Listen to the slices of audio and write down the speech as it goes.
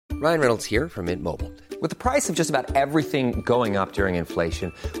Ryan Reynolds here from Mint Mobile. With the price of just about everything going up during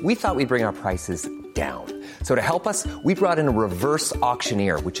inflation, we thought we'd bring our prices down. So to help us, we brought in a reverse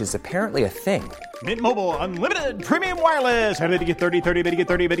auctioneer, which is apparently a thing. Mint Mobile Unlimited Premium Wireless. How to get 30, 30, bit to get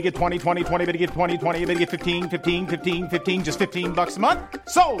 30, bit to get 20, 20, 20, bit to get 20, 20, bit to get 15, 15, 15, 15, just $15 a month?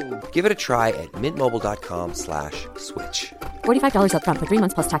 Sold! Give it a try at mintmobile.com/switch. $45 up front for 3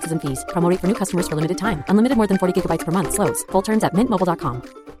 months plus taxes and fees. Promo rate for new customers for limited time. Unlimited more than 40 gigabytes per month. Slows full terms at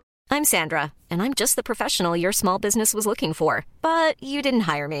mintmobile.com. I'm Sandra, and I'm just the professional your small business was looking for. But you didn't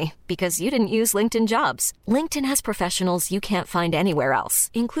hire me because you didn't use LinkedIn Jobs. LinkedIn has professionals you can't find anywhere else,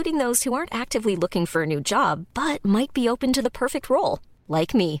 including those who aren't actively looking for a new job, but might be open to the perfect role,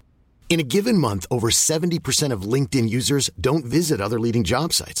 like me. In a given month, over 70% of LinkedIn users don't visit other leading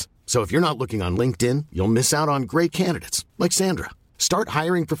job sites. So if you're not looking on LinkedIn, you'll miss out on great candidates like Sandra. Start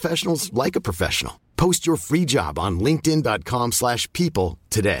hiring professionals like a professional. Post your free job on linkedin.com/people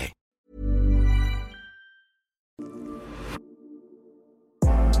today.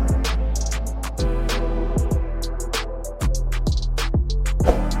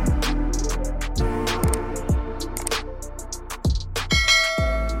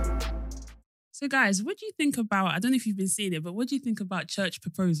 So guys, what do you think about, I don't know if you've been seeing it, but what do you think about church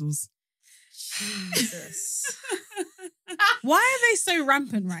proposals? Jesus. Why are they so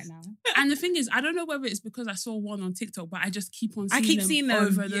rampant right now? And the thing is, I don't know whether it's because I saw one on TikTok, but I just keep on seeing them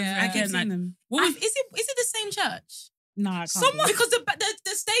over and over again. I keep seeing them. What Is it the same church? No, I can't. Someone, because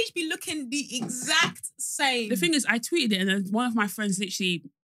the stage be looking the exact same. The thing is, I tweeted it and then one of my friends literally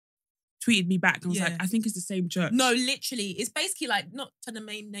tweeted me back and was like, I think it's the same church. No, literally. It's basically like, not to the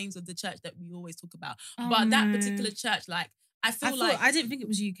main names of the church that we always talk about, but that particular church, like, I didn't think it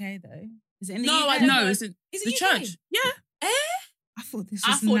was UK though. Is it in the No, UK? I don't know. It's in Is it the UK? church. Yeah. I thought this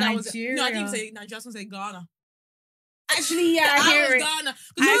was Nigeria. No, I didn't say Nigeria. I was going to say Ghana. Actually, yeah, I hear it. Ghana. I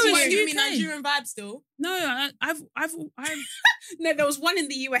Because hear it's it. giving me Nigerian vibe still. No, I've No, there was one in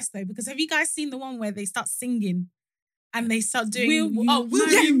the US though, because have you guys seen the one where they start singing and they start doing Will you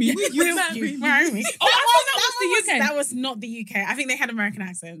marry me? Oh, I thought that was the UK. That was not the UK. I think they had American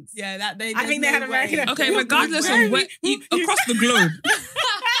accents. Yeah, I think they had American accents. Okay, regardless of where, across the globe.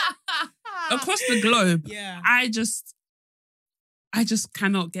 Across the globe. Yeah. I just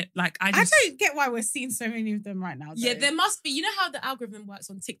cannot get, like, I don't get why we're seeing so many of them right now. Though. Yeah, there must be. You know how the algorithm works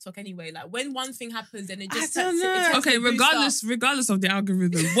on TikTok anyway? Like, when one thing happens, then it just... Okay, regardless of the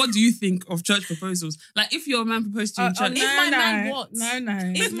algorithm, what do you think of church proposals? Like, if your man proposed to you in church... If my man what?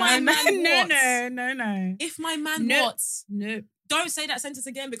 No. If my man what? No. If my man what? No. Don't say that sentence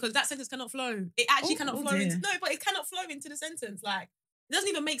again, because that sentence cannot flow. It actually cannot flow into... No, but it cannot flow into the sentence. Like, it doesn't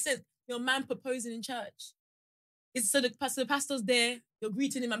even make sense. Your man proposing in church. It's so the pastor's there, you're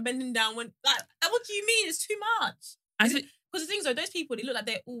greeting him and bending down. What do you mean? It's too much. Because the things are, those people, they look like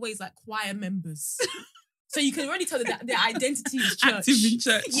they're always like choir members. So you can already tell that their identity is church. Active in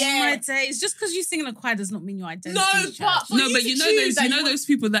church. Yeah. Oh my days. Just because you sing in a choir does not mean your identity is church. But you know those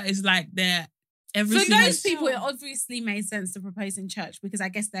people that is like they're everything. For those people, it obviously made sense to propose in church because I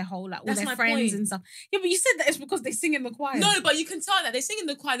guess their whole, like, all their friends and stuff. Yeah, but you said that it's because they sing in the choir. No, but you can tell that they sing in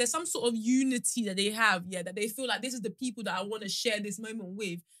the choir. There's some sort of unity that they have, that they feel like this is the people that I want to share this moment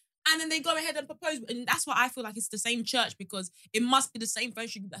with. And then they go ahead and propose. And that's why I feel like it's the same church, because it must be the same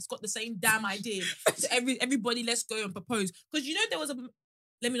friendship group that's got the same damn idea. So everybody, let's go and propose. Because there was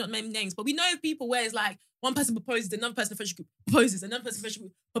let me not name names, but we know people where it's like one person proposes, another person in the friendship group proposes, another person in the friendship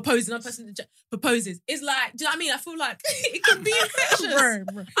group proposes, another person in the proposes. It's like, do you know what I mean? I feel like it can be infectious. Bro.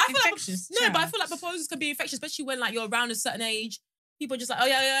 But I feel like proposals can be infectious, especially when like you're around a certain age. People are just like, oh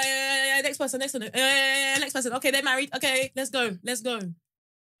yeah, next person, next person. Okay, they're married. Okay, let's go.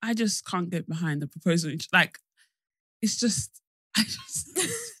 I just can't get behind the proposal. Like, it's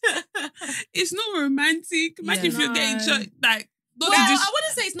not romantic. Imagine if you're getting church, like. I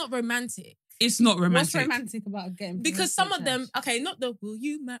wouldn't say it's not romantic. It's not romantic. What's romantic about getting? Because some of them, not the "Will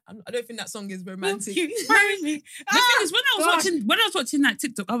you marry?" I don't think that song is romantic. Will you marry me? The thing is, when I was watching that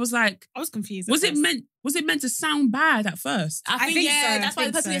TikTok, I was like, I was confused. Was it meant to sound bad at first? I think so. That's why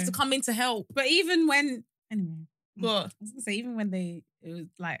the person has to come in to help. But even when, anyway, what I was gonna say, even when it was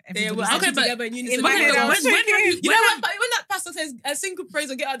like they were together in unison. When that pastor says a single praise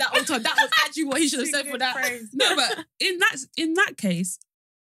or get out that altar, that was actually what he should have said for that. No, but in that case,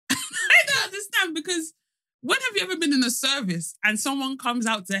 I don't understand, because when have you ever been in a service and someone comes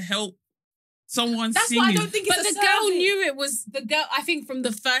out to help someone singing? That's why I don't think it's But the girl knew it was the girl, I think from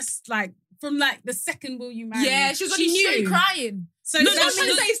the first, from the second Will You Marry Me? Yeah, she was already crying. So no, I'm trying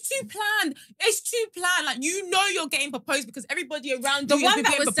to say it's too planned. It's too planned. Like, you're getting proposed because everybody around you is getting proposed. The one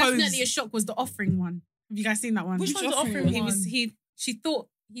that was definitely a shock was the offering one. Have you guys seen that one? Which one's the offering one? She thought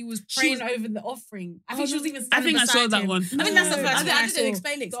he was praying over the offering. I think she was even I standing think I saw beside that him. one. I think that's the first one I I didn't saw.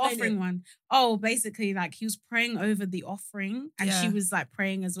 explain it. The offering one. Oh, basically, like he was praying over the offering and she was like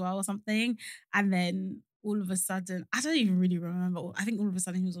praying as well or something. And then all of a sudden, I don't even really remember. I think all of a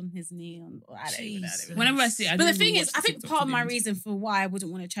sudden he was on his knee. I don't even know. Whenever I see it, but the thing is, I think part of my reason for why I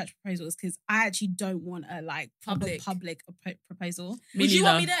wouldn't want a church proposal is because I actually don't want a like public proposal. Would you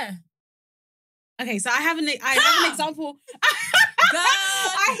want me there? Okay, so I have an example.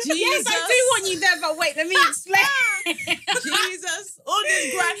 Jesus. Yes, I do want you there, but wait, let me explain. Jesus, all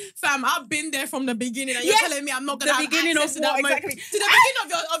this grind, fam. I've been there from the beginning, and you're telling me I'm not gonna have access to that moment. Exactly. To the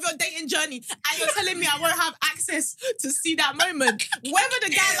beginning of your dating journey, and you're telling me I won't have access to see that moment. Whether the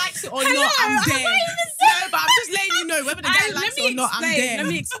guy likes it or not, I'm there. No, but I'm just letting you know whether the guy likes it or not, I'm there. Let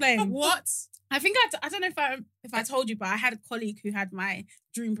me explain. What? I think I don't know if I told you, but I had a colleague who had my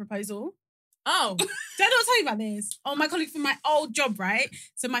dream proposal. Oh, did I not tell you about this? Oh, my colleague from my old job, right?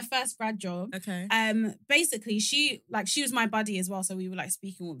 So my first grad job. Okay. Basically, she was my buddy as well, so we were like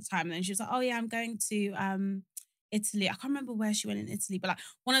speaking all the time. And then she was like, "Oh yeah, I'm going to Italy." I can't remember where she went in Italy, but like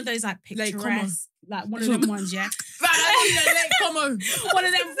one of those like picturesque, like one of them ones, yeah. One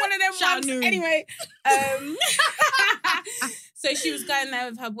of them ones. Anyway, so she was going there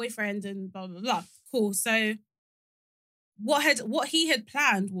with her boyfriend and blah blah blah. Cool. So what he had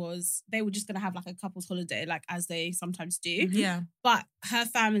planned was they were just going to have like a couple's holiday, like as they sometimes do. Yeah. But her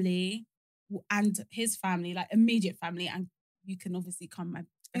family and his family, like immediate family, and you can obviously come, my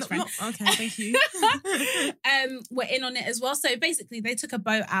best friend. Okay, thank you. Were in on it as well. So basically they took a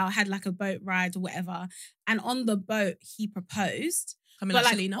boat out, had like a boat ride or whatever. And on the boat, he proposed.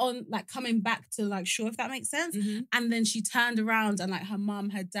 Coming back to like shore, if that makes sense. Mm-hmm. And then she turned around and like her mum,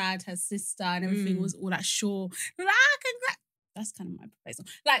 her dad, her sister, and everything was all at shore. Like, congrats. That's kind of my proposal.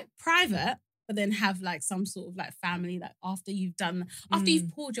 Like private, but then have like some sort of like family, like after you've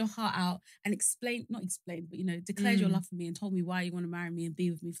poured your heart out and declared your love for me and told me why you want to marry me and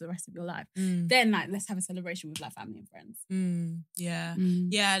be with me for the rest of your life. Then like let's have a celebration with like family and friends. Yeah.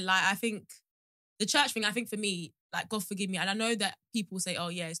 Yeah, like I think the church thing, I think for me, like, God forgive me. And I know that people say, oh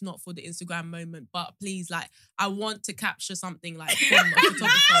yeah, it's not for the Instagram moment, but please, like, I want to capture something like from a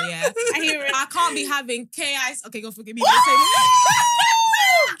photographer, yeah. I hear it. I can't be having KIs. Okay, God forgive me.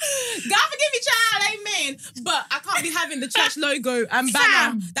 God forgive me, child, amen. But I can't be having the church logo and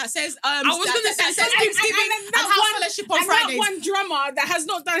banner that says I was gonna say Thanksgiving and house fellowship on Fridays. That one drummer that has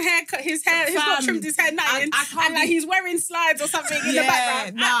not done his hair, he's not trimmed his hair nothing, and like he's wearing slides or something in the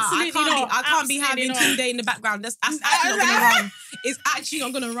background. I can't be having King Day in the background. That's actually not gonna run. It's actually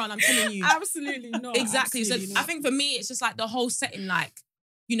not gonna run, I'm telling you. Absolutely not. Exactly. Absolutely so I think for me, it's just like the whole setting, like,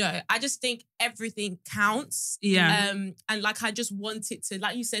 you know, I just think everything counts. Yeah. And like, I just want it to,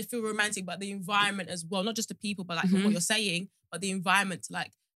 like you said, feel romantic, but the environment as well. Not just the people, but like what you're saying, but the environment to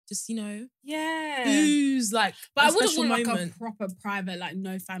like, just, you know. Yeah. Ooze, like, but I wouldn't want like a proper private, like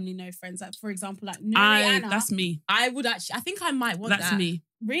no family, no friends. Like, for example, like Rihanna. That's me. I would actually, I think I might want that. That's me.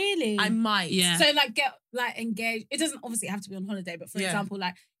 Really? I might. Yeah. So like get like engaged. It doesn't obviously have to be on holiday, but for example,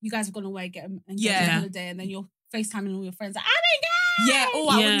 like you guys have gone away, get engaged on holiday, and then you're FaceTiming all your friends like, I'm engaged. Yeah,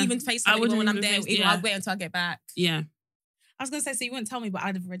 I wouldn't even FaceTime anyone when I'm there. I'd wait until I get back. Yeah. I was gonna say, so you wouldn't tell me, but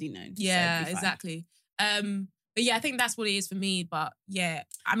I'd have already known. Yeah, so exactly. But yeah, I think that's what it is for me. But yeah,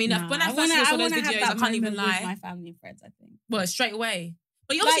 I mean, when I first saw those videos, I can't even lie. With my family and friends, I think. Well, straight away.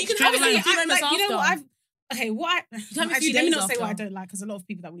 But obviously, like, you can have it like a few moments after. You know what? Actually, let me not say what I after. don't like, because a lot of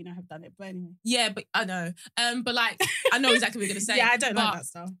people that we know have done it. But anyway. Yeah, but I know. But like, I know exactly what you're gonna say. Yeah, I don't like that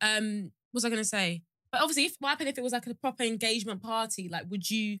stuff. What was I gonna say? But obviously, what happened if it was like a proper engagement party? Like,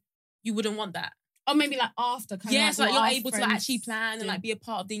 you wouldn't want that? Or maybe like after. So like you're able to like actually plan and like be a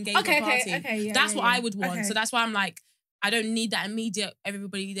part of the engagement party. Okay, yeah. That's what I would want. Okay. So that's why I'm like, I don't need that immediate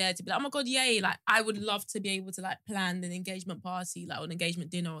everybody there to be like, oh my God, yay. Like, I would love to be able to like plan an engagement party, like an engagement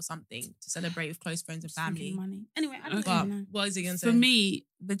dinner or something to celebrate with close friends and family. Money. Anyway, I don't know. What is he going to say? For me,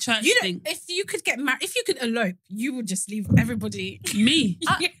 the church thing. If you could get married, if you could elope, you would just leave everybody. Me?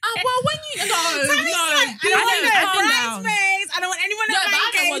 Well, when you... No. I don't want no bridesmaids. I don't want anyone at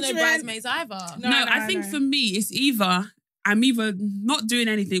my engagement. I don't want no bridesmaids either. No, I think for me, it's I'm either not doing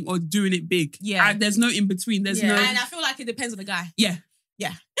anything or doing it big. Yeah. There's no in between. There's no... And I feel like it depends on the guy. Yeah.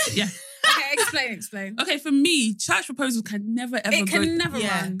 Okay, explain. Okay, for me, church proposals can never ever It can never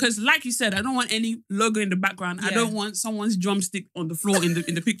run. Because like you said, I don't want any logo in the background. I don't want someone's drumstick on the floor in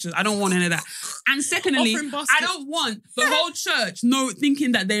the pictures. I don't want any of that. And secondly, I don't want the whole church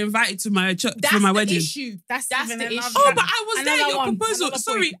thinking that they're invited to my church for my wedding. That's the issue. Oh, but I was there at your proposal.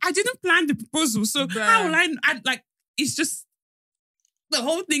 Sorry, I didn't plan the proposal. So how will I like, it's just... the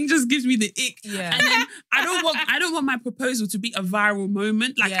whole thing just gives me the ick. Yeah. And then I don't want my proposal to be a viral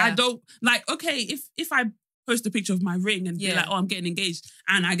moment. Like Yeah. I don't like, okay, if I post a picture of my ring and be like, oh, I'm getting engaged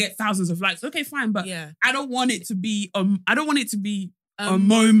and I get thousands of likes, okay, fine. But I don't want it to be a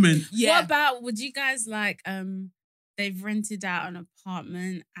moment. Yeah. What about, would you guys like they've rented out an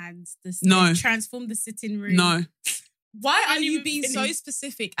apartment and No. they've transformed the sitting room? No. Why are you even being so finish.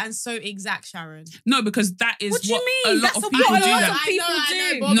 specific and so exact, Sharon? No, because that is What do you what mean? a lot That's of what people a do. lot That. of people I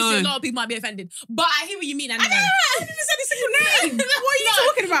know, do. but obviously No. a lot of people might be offended. But I hear what you mean. I I didn't say a single name. What are you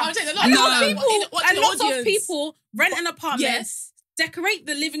talking about? I'm saying a A lot lot of of people, watching a the lot of audience. people rent an apartment, Yes. decorate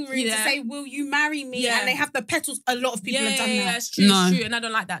the living room to Yeah. say, "Will you marry me?" Yeah. And they have the petals. A lot of people have done that. That's true. No. It's true, and I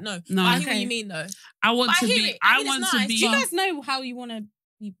don't like that. No, No. But I hear what Okay. you mean, though. I want But to I hear be. it. I I mean, it's want nice. to be. Do you guys know how you want to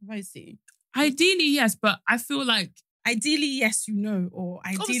be proposed to? Ideally, yes, but I feel like Ideally, yes, you know, or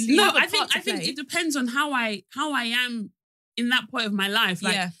Obviously, ideally, you no. have a I think part to play. it depends on how I am in that point of my life.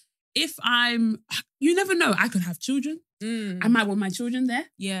 Like if I'm, you never know. I could have children. I might want my children there.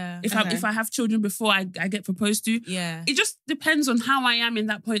 Yeah. If I have children before I get proposed to. Yeah. It just depends on how I am in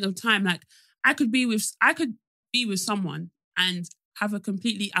that point of time. Like I could be with someone and have a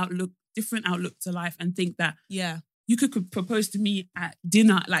completely different outlook to life and think that you could propose to me at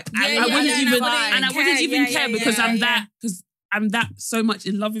dinner. Like I wouldn't even care because I'm that so much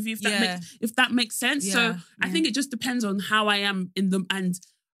in love with you. If that makes sense. Yeah. So I think it just depends on how I am in them, and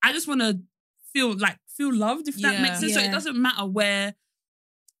I just want to feel loved. If that makes sense. So it doesn't matter where.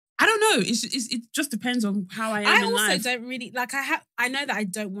 I don't know. It just depends on how I am in life. I also don't really like. I know that I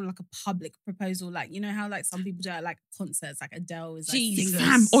don't want like a public proposal. Like, you know how like some people do at like concerts, like Adele is like Jesus.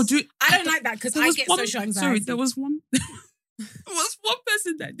 singing. I don't like that because I get social anxiety. Sorry, there was one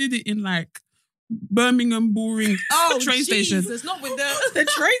person that did it in like Birmingham Bullring train station. It's not with the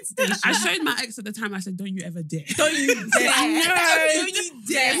train station. I showed my ex at the time. I said, "Don't you ever dare! Don't you dare! Don't you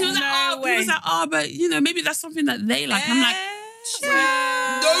dare! He was like, but you know, maybe that's something that they like." I'm like,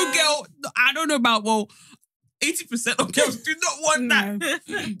 no, girl. I don't know about 80% of girls do not want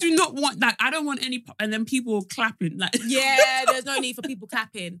that. Do not want that. I don't want any. And then people clapping like, there's no need for people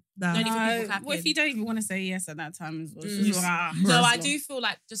clapping. No need for people clapping. What if you don't even want to say yes at that time as well? No, I do feel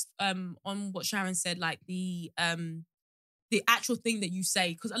like just on what Sharon said, like the actual thing that you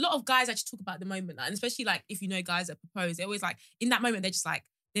say, because a lot of guys actually talk about the moment, like, and especially like if you know guys that propose, they're always like in that moment they're just like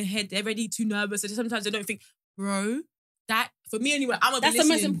they're already too nervous, and sometimes they don't think, bro. That for me anyway, that's the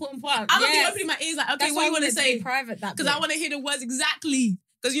most important part. I'm gonna be opening my ears like, okay, that's what you want to say? Private, that because I want to hear the words exactly.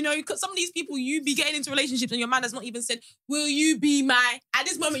 Because you know, some of these people you be getting into relationships and your man has not even said, "Will you be my?" At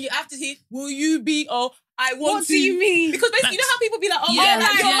this moment, you have to hear, "Will you be?" or "I want to." What do you mean? Because basically, you know how people be like, "Oh, you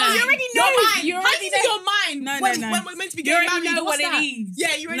already know. You already know your mind." When we're meant to be getting married, you know what it is.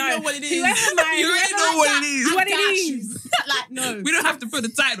 Yeah, you already know what it is. You already know what it is. What it is. Like, no, we don't have to put the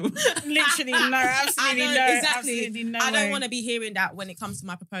title. Literally, no, absolutely no, exactly. Absolutely no. I don't want to be hearing that when it comes to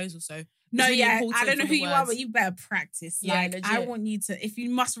my proposal. So no, really I don't know who you are, but you better practice. Yeah, like, legit. I want you to. If you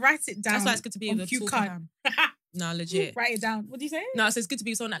must write it down, that's why it's good to be able to talk. No, legit. Write it down. What do you say? No, so it's good to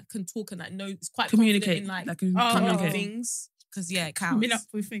be someone that can talk and like know it's quite communicate in like communicate things. Because it counts. Coming up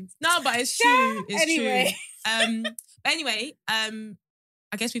with things. No, but it's true. It's anyway. true. But anyway,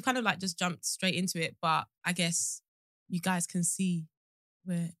 I guess we've kind of like just jumped straight into it, but I guess you guys can see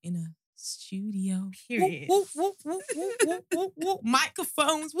we're in a studio. Period. Whoop, whoop, whoop, whoop, whoop, whoop, whoop.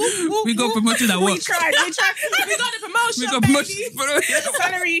 Microphones. Whoop, whoop, we got promoted at work. We tried. We got the promotion. We got promotion.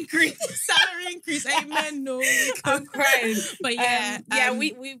 Salary increase. Salary increase. Amen. No, I'm crying. But yeah,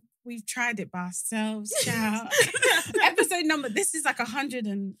 we've tried it by ourselves. Ciao. Episode number. This is like 100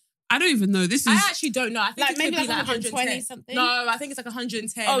 and. I don't even know. This is. I actually don't know. I think like maybe like 120 something. No, I think it's like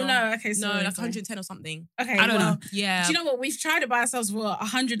 110. Oh no, okay, so like 110 or something. Okay, I don't know. Yeah. Do you know what? We've tried it by ourselves for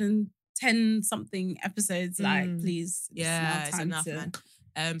 110 something episodes. Like, please, yeah, it's enough, man.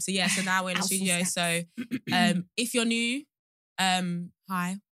 So now we're in the studio. So, if you're new,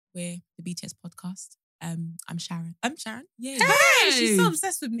 hi, we're the BTS podcast. I'm Sharon. Yeah. Hey, she's so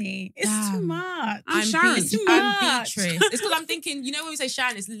obsessed with me. It's too much. I'm Sharon. It's too I'm much. Beatrice. It's because I'm thinking, you know, when we say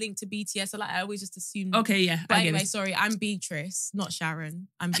Sharon, it's linked to BTS. So like, I always just assume. Okay, yeah. But anyway, sorry, I'm Beatrice, not Sharon.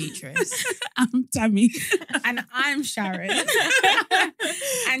 I'm Beatrice. I'm Tammy. And I'm Sharon.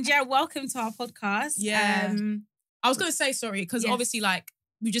 And yeah, welcome to our podcast. Yeah. I was going to say sorry, because obviously like,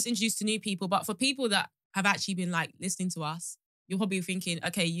 we just introduced to new people, but for people that have actually been like listening to us, you're probably thinking,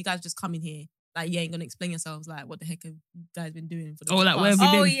 okay, you guys just come in here. Like, you ain't gonna explain yourselves. Like, what the heck have you guys been doing for the like, where have we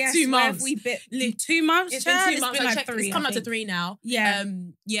been? Oh, yes. 2 months. We been 2 months? It's been 2 months. It's been like 3. It's come up to 3 now. Yeah.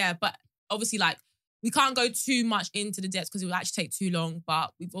 Yeah, but obviously, like, we can't go too much into the depths because it will actually take too long.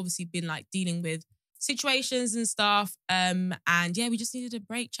 But we've obviously been like dealing with situations and stuff. And yeah, we just needed a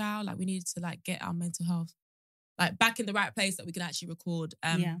break, child. Like we needed to like get our mental health like back in the right place that we can actually record.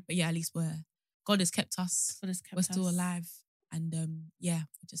 But yeah, at least God has kept us. We're still alive. And yeah,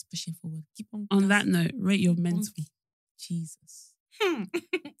 we're just pushing forward. Keep on. That note, rate your mental. Jesus.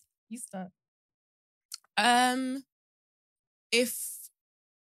 You start. If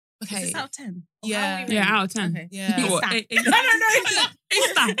okay, is this out of 10? Yeah, out of 10. Okay. Yeah. No,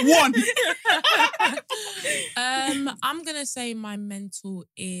 It's that 1. I'm gonna say my mental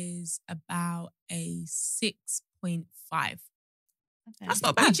is about a 6.5. Okay. That's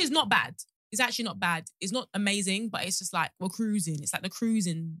not bad. Which is not bad. It's actually not bad. It's not amazing, but it's just like we're cruising. It's like the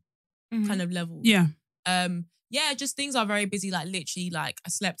cruising kind of level. Yeah. Yeah, just things are very busy. Like literally, like I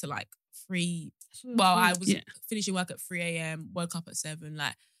slept at like 3. Well, I was finishing work at 3 a.m. Woke up at 7.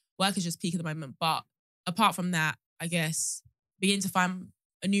 Like work is just peak at the moment. But apart from that, I guess beginning to find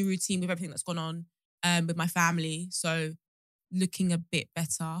a new routine with everything that's gone on with my family. So looking a bit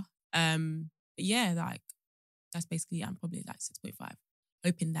better. But yeah, like that's basically I'm probably like 6.5.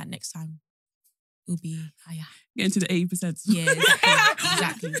 Hoping that next time it'll be higher. Get into the 80%. Yeah,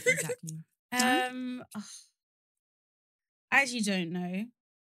 exactly. I actually don't know.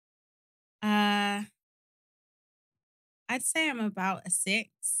 I'd say I'm about a 6.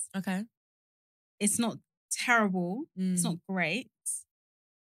 Okay. It's not terrible. It's not great.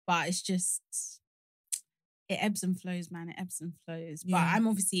 But it's just, it ebbs and flows, man. It ebbs and flows. Yeah. But I'm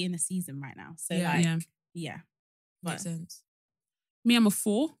obviously in a season right now. So yeah. Makes sense. Me, I'm a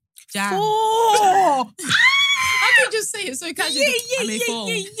 4. Damn. 4! I can just say it so casually.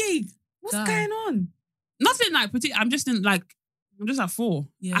 Yeah. What's going on? Nothing like particular. I'm just at 4.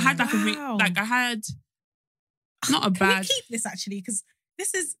 Yeah. I had like Wow. I had not a Can bad. we keep this actually? Because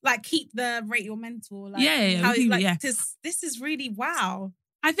this is like keep the rate your mental. Like, Yeah, how, we keep it, like, yeah. This is really wow.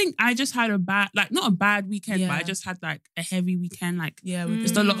 I think I just had a bad, like not a bad weekend, but I Yeah. just had like a heavy weekend. Like Yeah,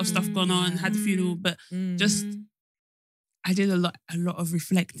 just a lot of stuff going on. Had the funeral, but just I did a lot of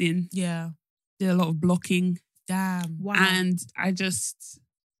reflecting. Yeah. Did a lot of blocking. Damn. Wow. And I'm just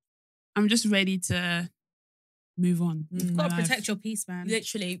ready to move on. with You've my got to life. protect your peace, man.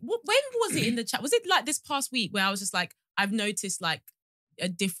 Literally. When was it in the chat? Was it like this past week where I was just like, I've noticed like a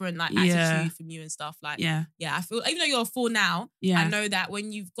different like attitude from you and stuff? Like, Yeah. I feel, even though you're a 4 now, Yeah. I know that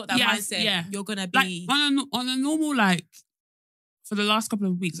when you've got that mindset, you're going to Like be... on a normal, like for the last couple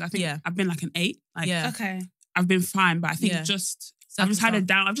of weeks, I think I've been like an 8. Like Okay. I've been fine, but I think I've just had a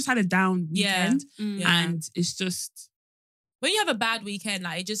down weekend. And it's just when you have a bad weekend,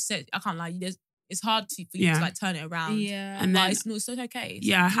 like it just said, I can't lie, it's hard for you to like turn it around. Yeah. And then it's okay.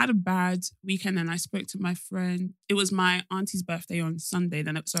 I had a bad weekend and I spoke to my friend. It was my auntie's birthday on Sunday.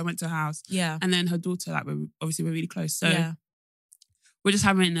 So I went to her house. Yeah. And then her daughter, like we're really close. So we're just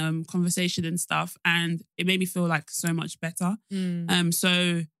having conversation and stuff. And it made me feel like so much better.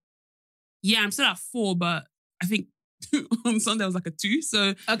 So yeah, I'm still at 4, but I think on Sunday I was like a 2.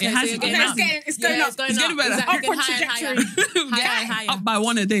 So okay, it has so to get it's going up. It's going getting better. Exactly. Upward trajectory. Higher. Up by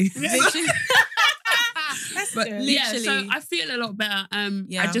 1 a day. Literally. But yeah, so I feel a lot better.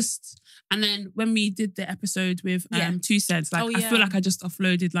 And then when we did the episode with 2 Cents, like I feel like I just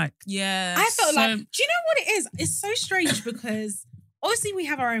offloaded like I felt like, do you know what it is? It's so strange because obviously we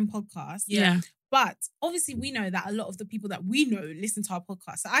have our own podcast. But obviously we know that a lot of the people that we know listen to our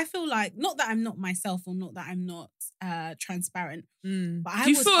podcast. So I feel like, not that I'm not myself or not that I'm not transparent, but I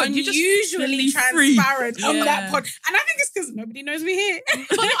was unusually transparent on that pod. And I think it's because nobody knows we're here.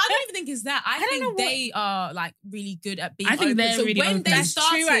 But I don't even think it's that. I think they are like really good at being open. They're so really when open. they That's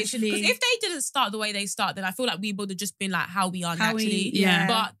started, true, actually. because if they didn't start the way they start, then I feel like we would have just been like how we are naturally. Yeah.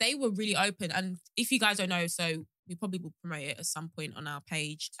 But they were really open. And if you guys don't know, so we probably will promote it at some point on our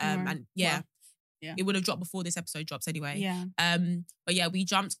page. And it would have dropped before this episode drops anyway. Yeah. But yeah, we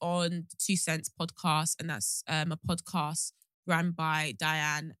jumped on the 2 Cents podcast, and that's a podcast run by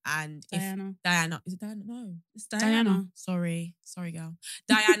Diane and Diana. Is it Diana? No, It's Diana. Sorry, girl.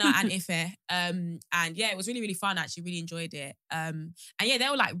 Diana and Ife. And yeah, it was really, really fun. Actually, really enjoyed it. And yeah, they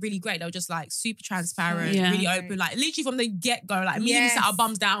were like really great. They were just like super transparent, really open. Like literally from the get go, like immediately set our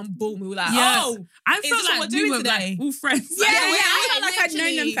bums down. Boom, we were like, oh, I felt like we were today? Like all friends. I felt like I'd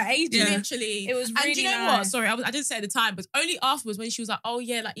known them for ages. Yeah. Literally, it was really and do you know what? Sorry, I didn't say at the time, but only afterwards when she was like, oh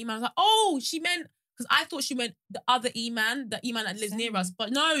yeah, like Iman. I was like, oh, she meant. Because I thought she meant the other Iman, the Iman that lives near us.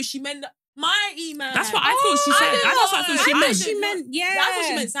 But no, she meant my Iman. That's what I thought she said. That's what I thought she meant. She meant, I thought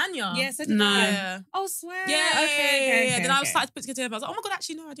she meant Sanya. Yeah, so no. Yeah. Oh, swear. Yeah, Okay. Then I was starting to put together. I was like, oh my God,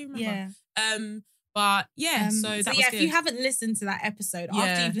 actually, no, I do remember. Yeah. But yeah, so that was if good. you haven't listened to that episode,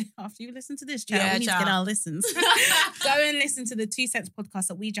 after you listen to this chat, we need to get our listens. Go and listen to the 2 Cents podcast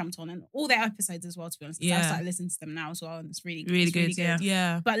that we jumped on, and all their episodes as well, to be honest. I've started listening to them now as well, and it's really good.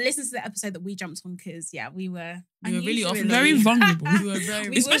 Yeah. But listen to the episode that we jumped on, because we were really often very vulnerable. We were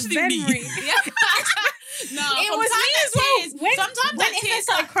very, especially me. No, it was me as well. Sometimes when it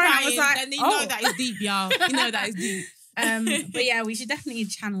started crying, I was like, then you know that is deep, y'all. You know that is deep. But yeah, we should definitely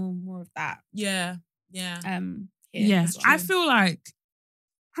channel more of that. Yeah. Yes, I feel like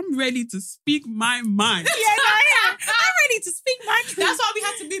I'm ready to speak my mind. I'm ready to speak my truth. That's why we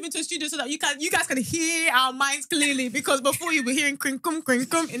had to move into a studio so that you guys can hear our minds clearly, because before you were hearing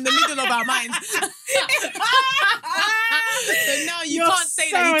crinkum in the middle of our minds. So now you can't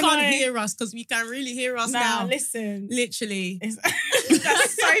say that you can't hear us, because we can really hear us now. Listen. Literally.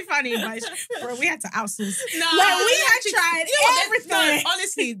 That's so funny, but bro, we had to outsource. No, we had tried everything. No,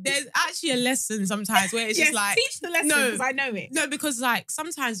 honestly, there's actually a lesson sometimes where it's just like, teach the lesson, because I know it. No, because like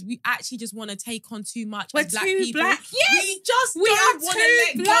sometimes we actually just want to take on too much. We're as black too people. black. Yes, we don't want to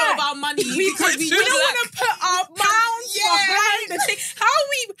let go of our money because we don't want to put our pounds behind the thing.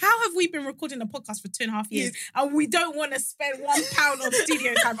 How have we been recording a podcast for 2.5 years and we don't want to spend £1 on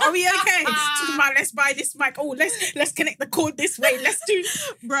studio time? Are we okay? Talking about, let's buy this mic. Oh, let's connect the cord this way. Let's do,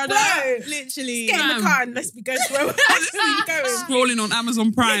 brother. Literally, get in the car and let's be going to where we're going. Scrolling on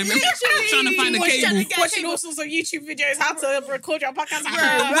Amazon Prime, trying to find a cable, watching all sorts of YouTube videos how to record your podcast.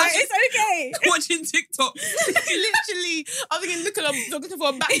 Like, it's okay. Watching TikTok. Literally, I was looking for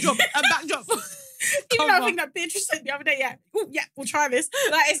a backdrop. Even though I think that Beatrice said the other day, we'll try this.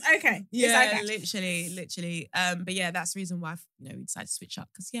 Like, it's okay. Yeah, it's okay. literally. But yeah, that's the reason why we decided to switch up,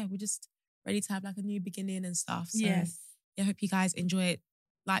 because we're just ready to have like a new beginning and stuff. So yeah, I hope you guys enjoy it.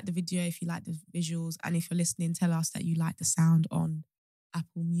 Like the video if you like the visuals, and if you're listening, tell us that you like the sound on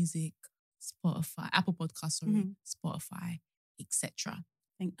Apple Music, Spotify, Apple Podcasts, Spotify, etc.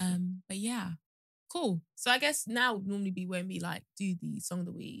 Thank you. But yeah, cool. So I guess now would normally be when we like do the song of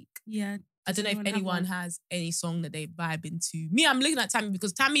the week. Yeah. I don't know if anyone has any song that they vibe into. Me, I'm looking at Tammy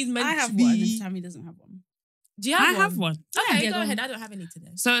because Tammy's meant I have to be... one and Tammy doesn't have one. Do you have one? I have one. Okay, go ahead. I don't have any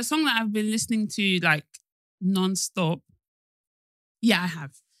today. So a song that I've been listening to like non-stop, I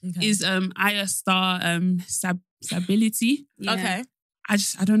have, is Aya Star Stability. Yeah. Okay.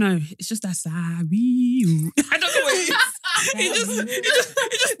 I don't know. It's just that Sabi. I don't know what it is. It just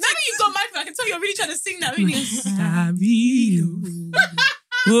now that you've got my I can tell you're really trying to sing that really. Sabi.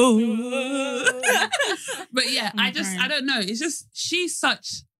 But yeah, I don't know. It's just, she's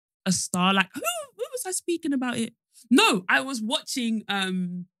such a star. Like, who was I speaking about it? No, I was watching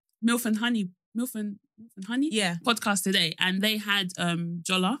Milf and Honey podcast today, and they had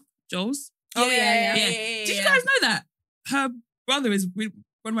Joel's. Yeah. Did you guys know that her brother is one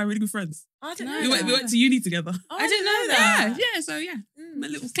of my really good friends? I didn't know that. We went to uni together. I didn't know that. A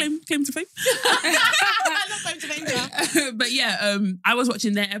little claim to fame. I love claim to fame. But yeah, I was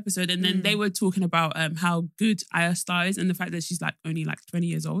watching their episode, and then they were talking about how good Aya Star is, and the fact that she's like only like 20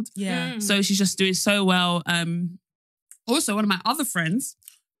 years old. Yeah. So she's just doing so well. Also, one of my other friends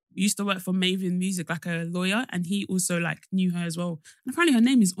used to work for Maven Music, like a lawyer, and he also like knew her as well. And apparently her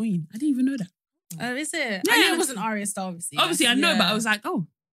name is Oyin. I didn't even know that. Oh, is it? Yeah. I knew it wasn't Arya Star, obviously. Obviously, I know, but I was like, oh,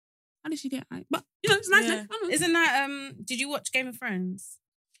 how did she get? But it's nice. Yeah. Isn't that did you watch Game of Thrones?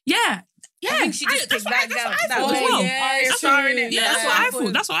 Yeah. I think she just picked that girl. That way. well. Yeah, Star in it. Yeah, that's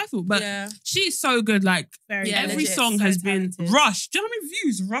what I thought. But she's so good. Like every legit, song so has talented. been rushed. Do you know how many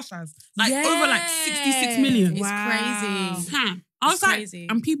views Rush has? Like over like 66 million. It's crazy. I was like, crazy.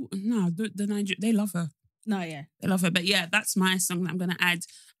 and people, the Niger, they love her. No, yeah. They love her. But yeah, that's my song that I'm going to add.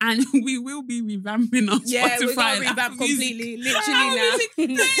 And we will be revamping on Spotify. Yeah, we're going to revamp completely,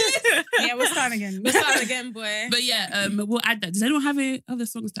 literally now. Yeah, we're starting again. We're starting again, boy. But yeah, we'll add that. Does anyone have any other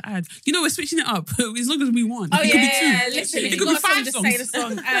songs to add? You know, we're switching it up as long as we want. Oh, it yeah, could be 2. literally. It could be 5 just songs. say the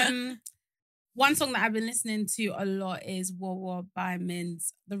song. One song that I've been listening to a lot is War War by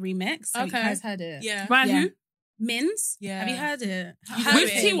Mins, the remix. Have you guys heard it? Yeah. By who? Mins? Yeah. Have you heard it?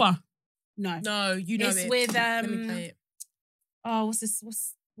 With Tiwa? No. You know it's it. with Let me play it. Oh, what's this?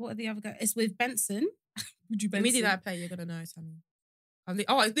 What are the other guys? It's with Benson. Would you Benson? Immediately I play, you're gonna know, Tammy. You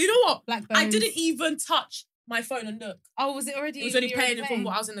know what? Blackbones. I didn't even touch my phone and look. Oh, was it already? It was only playing from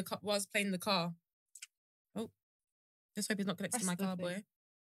what I was in the car. What I was playing in the car. Oh, let's hope it's not connected to my car, boy.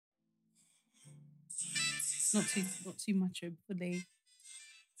 Not too much for the.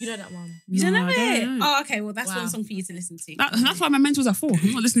 You know that one. You don't know I it? don't know. Oh, okay. Well, that's one song for you to listen to. That's why my mentals are 4.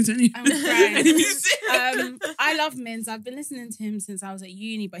 I'm not listening to any music. I love Mins. I've been listening to him since I was at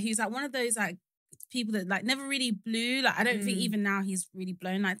uni, but he's like one of those like people that like never really blew. Like I don't think even now he's really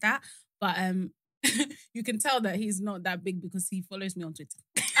blown like that. But you can tell that he's not that big because he follows me on Twitter.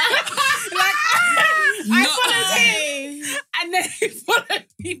 I followed him, and then he followed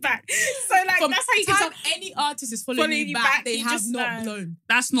me back. So like that's how you can tell any artist is following you back. They have not blown.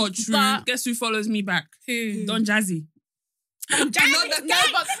 That's not true. But guess who follows me back? Who? Don Jazzy. Another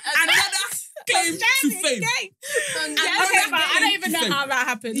claim to fame. Okay, but I don't even know how that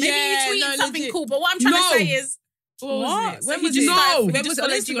happened. Maybe you tweeted something cool, but what I'm trying to say is, what? When was it? When was it on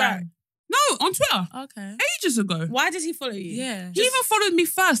Instagram? No, on Twitter. Okay. Ages ago. Why did he follow you? Yeah. He even followed me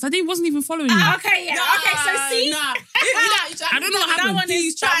first. I wasn't even following you. Okay, yeah. Okay, so see? I don't know what happened. That one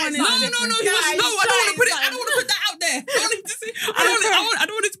is trying. No. I don't want to put it. I don't want to put that out there. I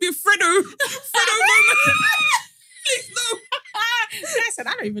don't want it to be a Fredo moment. Please, no. I said,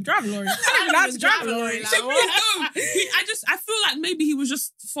 I don't even drive a lorry. I don't even know how to drive a lorry. I feel like maybe he was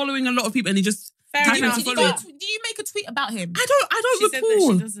just following a lot of people and he just... Did you make a tweet about him? I don't recall. Said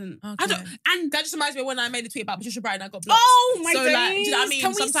that she doesn't. Okay. I don't, and that just reminds me of when I made a tweet about Patricia Bright and I got blocked. Oh my god! Like, do you know what I mean?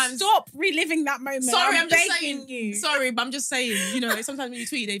 Can sometimes we stop reliving that moment? Sorry, I'm just begging saying. you. Sorry, but I'm just saying. You know, sometimes when you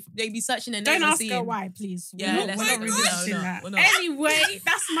tweet, they be searching their name. Don't and ask seeing. her why, please. Yeah, we're not revisiting that. Anyway,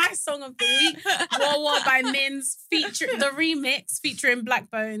 that's my song of the week. War by Mins, the remix featuring Black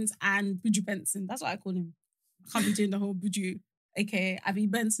Bones and Buju Benson. That's what I call him. I can't be doing the whole Buju. AKA Abby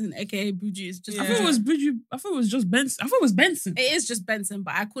Benson, AKA Buju. It's just I thought it was Buju. I thought it was just Benson. I thought it was Benson. It is just Benson,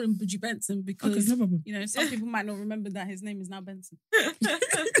 but I call him Buju Benson because okay, no problem. You know some people might not remember that his name is now Benson.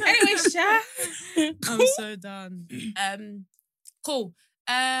 Anyway, Sha. I'm so done. Cool.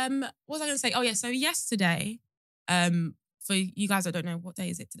 What was I going to say? Oh yeah. So yesterday, for you guys that don't know, what day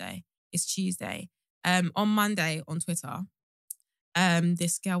is it today? It's Tuesday. On Monday on Twitter,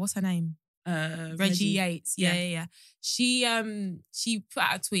 this girl, what's her name? Reggie Yates. Yeah. She put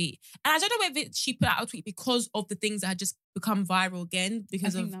out a tweet. And I don't know whether she put out a tweet because of the things that had just become viral again.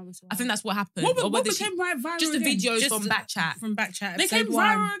 Because I think that's what happened. What became viral just again? the videos from Backchat. From Backchat. They came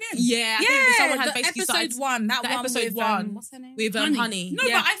viral again? Yeah. I think someone had basically episode started, one. That one episode with, one. What's her name? With Honey. No,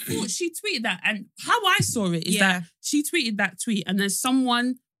 but I thought she tweeted that. And how I saw it is that she tweeted that tweet and then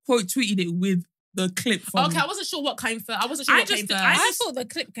someone quote tweeted it with the clip from... Okay, I wasn't sure what came first. I wasn't sure what came first. I thought the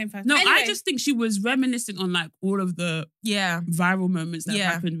clip came first. No, anyway. I just think she was reminiscing on like all of the viral moments that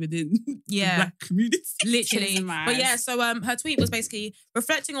happened within the Black community. Literally. But yeah, so her tweet was basically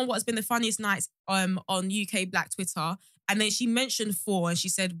reflecting on what's been the funniest nights on UK Black Twitter. And then she mentioned 4 and she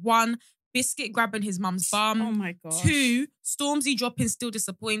said 1, Biscuit grabbing his mum's bum. Oh my God. 2, Stormzy dropping Still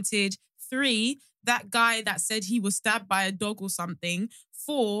Disappointed. 3, that guy that said he was stabbed by a dog or something.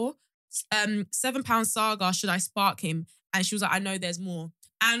 4, £7 Saga, should I spark him? And she was like, I know there's more.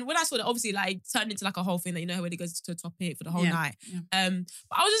 And when I saw that, obviously, like, it turned into like a whole thing that, you know, when it goes to a topic for the whole night. Yeah.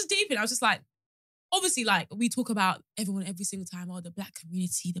 But I was just deep in it. I was just like, obviously, like, we talk about everyone every single time, the Black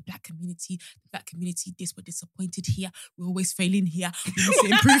community, this, we're disappointed here. We're always failing here. We need to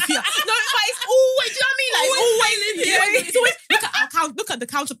improve here. No, but it's always, do you know what I mean? Like, it's always, it's always, look at the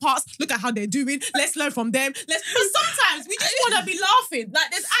counterparts, look at how they're doing. Let's learn from them. But sometimes we just want to be laughing.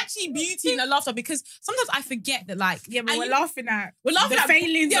 Like, there's actually beauty in the laughter because sometimes I forget that, like... Yeah, but we're laughing at the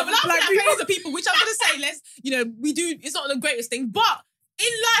failings of Black people, which I'm going to say, we do, it's not the greatest thing, but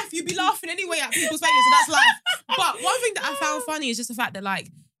in life, you'd be laughing anyway at people's failures, and that's life. But one thing that I found funny is just the fact that,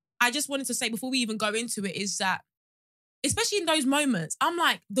 like, I just wanted to say before we even go into it is that, especially in those moments, I'm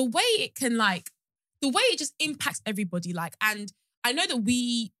like, the way it just impacts everybody, like, and I know that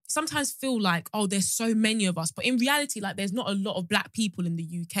we sometimes feel like, there's so many of us, but in reality, like, there's not a lot of Black people in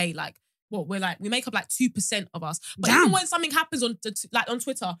the UK, like, we make up like 2% of us. But even when something happens on Twitter,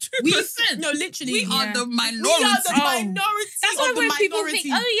 2%? Literally. We are the minority. We are the minority. That's why when people think,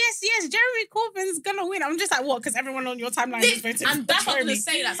 minority. yes, Jeremy Corbyn's gonna win. I'm just like, what? Because everyone on your timeline is voting and that's what I'm gonna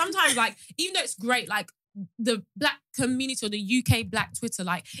say. Like sometimes, like, even though it's great, like the Black community or the UK Black Twitter,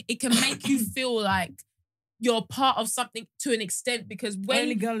 like it can make you feel like you're part of something to an extent because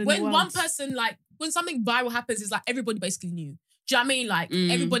when one person, like, when something viral happens, it's like everybody basically knew. Do you know what I mean? Like,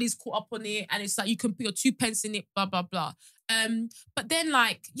 everybody's caught up on it and it's like you can put your 2 pence in it, blah, blah, blah. But then,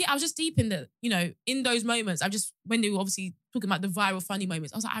 like, I was just deep in the, in those moments, when they were obviously talking about the viral funny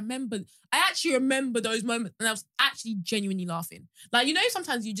moments, I was like, I actually remember those moments and I was actually genuinely laughing. Like,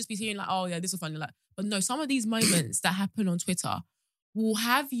 sometimes you just be hearing like, oh yeah, this is funny. Like, but no, some of these moments that happen on Twitter will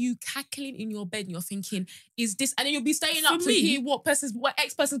have you cackling in your bed and you're thinking, is this, and then you'll be staying up to hear what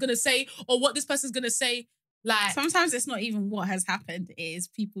X person's going to say or what this person's going to say. Like, sometimes it's not even what has happened, it is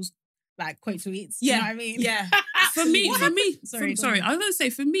people's like quote tweets. You know what I mean? Yeah. For me, sorry, I was gonna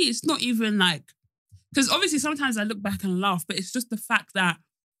say, for me, it's not even like, because obviously sometimes I look back and laugh, but it's just the fact that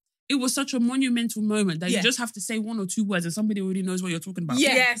it was such a monumental moment that Yeah. you just have to say one or two words and somebody already knows what you're talking about.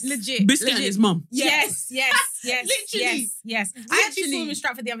 Yes, legit. Biscuit and his mum. Yes. Literally. Yes. I actually saw him in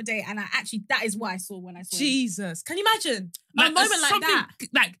Stratford the other day, and that is what I saw when I saw him. Jesus. Can you imagine? A moment like something that.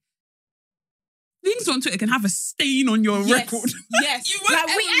 Like, things on Twitter can have a stain on your record. Yes.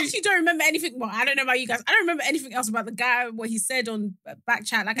 We actually don't remember anything. Well, I don't know about you guys. I don't remember anything else about the guy, what he said on back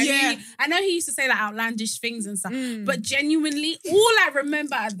chat. Like, I know he used to say like outlandish things and stuff. But genuinely, all I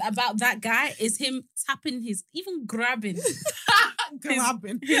remember about that guy is him tapping even grabbing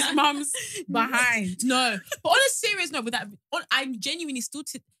his mum's behind. No. But on a serious note with that, I'm genuinely still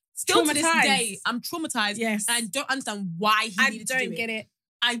to this day, I'm traumatized. Yes. And I don't understand why he needed to do it. I don't get it.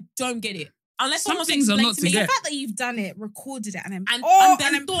 I don't get it. Unless Some someone things are explained not to me. to The get. fact that you've done it, recorded it, and then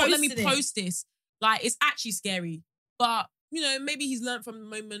thought, let me posted it. post this. Like, it's actually scary. But, you know, maybe he's learned from the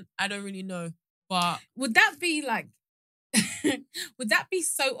moment. I don't really know. But Would that be like, would that be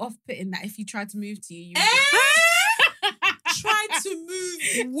so off-putting that if he tried to move to you? try to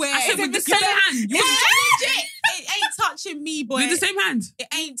move where? I said with the same hand. Legit. It ain't touching me, boy. With the same hand. It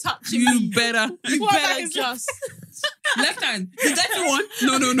ain't touching me. You better. You better just... Left hand. Is that the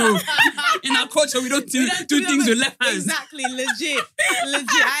one? No. In our culture, we don't do things with left hands. Exactly, legit.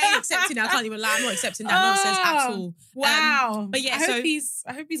 I ain't accepting that. I can't even lie. I'm not accepting that nonsense at all. Wow. But yeah,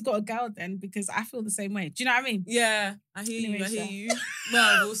 I hope he's got a girl then, because I feel the same way. Do you know what I mean? Yeah, I hear Anyway, you.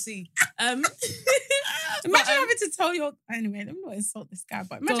 Well, we'll see. Imagine having to tell your... Anyway, let me not insult this guy,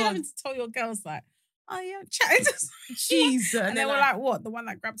 but imagine having to tell your girls like, oh yeah, chatting to Jesus. And they were like, what? The one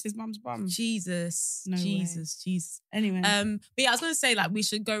that grabbed his mum's bum? Jesus. No Jesus. Anyway. But yeah, I was going to say, like, we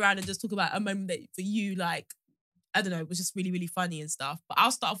should go around and just talk about a moment that for you, like, I don't know, it was just really, really funny and stuff. But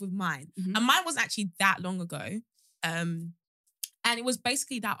I'll start off with mine. Mm-hmm. And mine wasn't actually that long ago. And it was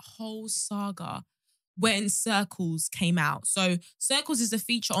basically that whole saga when Circles came out. So Circles is a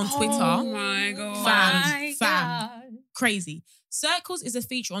feature on Twitter. Oh my God. Fam. Crazy. Circles is a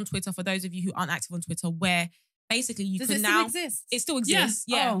feature on Twitter for those of you who aren't active on Twitter, where basically you Does can it now... still exist? It still exists,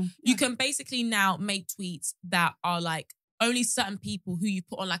 yeah. Oh, You can basically now make tweets that are like only certain people who you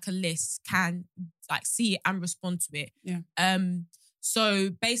put on like a list can like see it and respond to it. Yeah.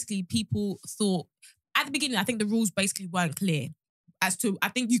 So basically people thought at the beginning, I think the rules basically weren't clear as to, I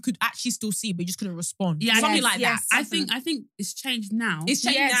think you could actually still see, but you just couldn't respond. Yeah, something like that. I think it's changed now. It's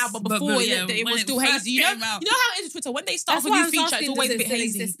changed now, but before it was still hazy. You know how it is Twitter, when they start That's with why a I new was feature, asking, it's always a does it bit still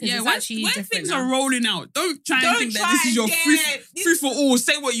hazy. exist? 'Cause Yeah, it's when actually things different are now. rolling out, don't try and think that try this is your and free for all.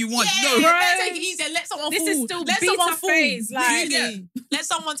 Say what you want. Yeah, No. let's take it easy and let someone This fall. is still let beta someone fall. phase, like- Really. Let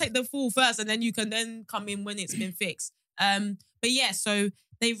someone take the fall first, and then you can then come in when it's been fixed. But yeah, so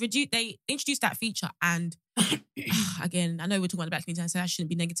they introduced that feature, and again, I know we're talking about the black community, and I said I shouldn't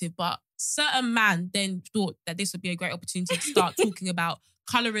be negative, but certain man then thought that this would be a great opportunity to start talking about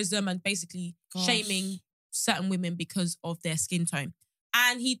colorism and basically shaming certain women because of their skin tone.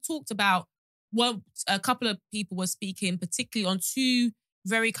 And he talked about a couple of people were speaking, particularly on two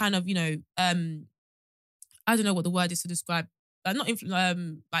very kind of, I don't know what the word is to describe,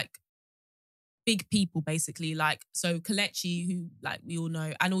 like big people basically, like so Kelechi, who like we all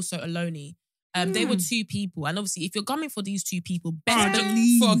know, and also Aloni. They were two people, and obviously, if you're coming for these two people, best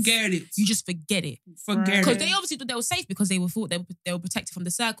believe forget it. you just forget it. Forget Because it. they obviously thought they were safe because they thought they were protected from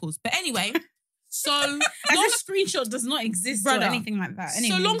the circles. But anyway, so And the screenshot does not exist Brother. or anything like that.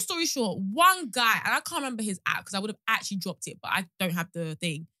 Anyway. So long story short, one guy, and I can't remember his app because I would have actually dropped it, but I don't have the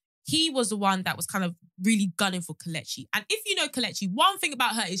thing. He was the one that was kind of really gunning for Kelechi. And if you know Kelechi, one thing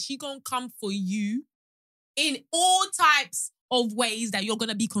about her is she gonna come for you in all types of ways that you're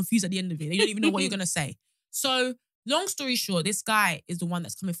gonna be confused at the end of it. You don't even know what you're gonna say. So long story short, this guy is the one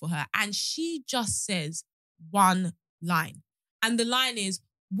that's coming for her, and she just says one line. And the line is,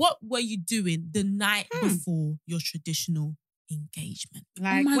 what were you doing the night before your traditional engagement?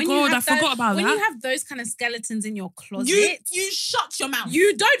 Like, Oh my when God, you have I forgot about when that. you have those kind of skeletons in your closet, You shut your mouth.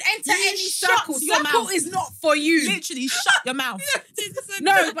 you don't enter You any shut circle. your Circle mouth. is not for you. Literally shut your mouth.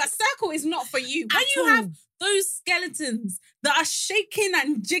 No, but circle is not for you. When At you all. have those skeletons that are shaking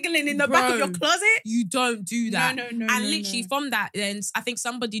and jiggling in the back of your closet, You don't do that. No, And literally from that, then I think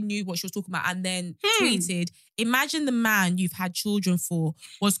somebody knew what she was talking about and then Hmm. tweeted, imagine the man you've had children for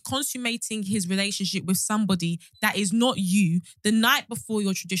was consummating his relationship with somebody that is not you the night before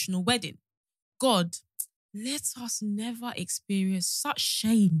your traditional wedding. God, let us never experience such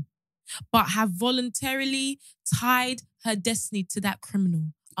shame, but have voluntarily tied her destiny to that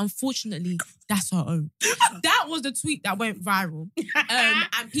criminal. Unfortunately, that's her own. That was the tweet that went viral.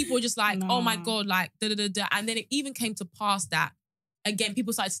 And people were just like, oh my God, like, da-da-da-da. And then it even came to pass that, again,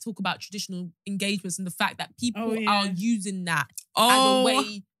 people started to talk about traditional engagements and the fact that people are using that as a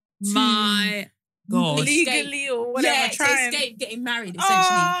way my God. Legally or whatever. To escape getting married, essentially.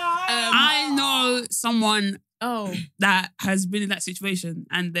 I know someone Oh. that has been in that situation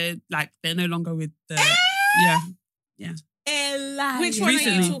and they're no longer with the Which one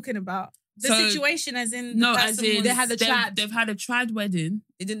Recently. are you talking about? The situation as in no, the as person in was- they had a trad. They've had a trad wedding.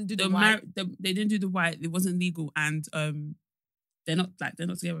 They didn't do the white. They didn't do the white. It wasn't legal, and they're not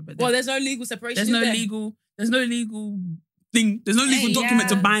together. But Well, there's no legal separation. there's no legal thing. There's no legal document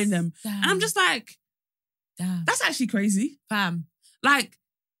to bind them. Damn. And I'm just like, Damn. that's actually crazy. Fam. Like,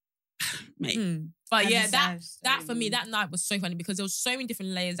 mate. But That yeah, is that sad. for me, that night was so funny because there was so many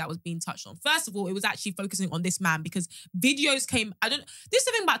different layers that was being touched on. First of all, it was actually focusing on this man because videos came. This is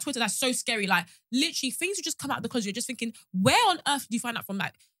the thing about Twitter that's so scary. Like, literally, things would just come out of the closet. You're just thinking, where on earth do you find out from?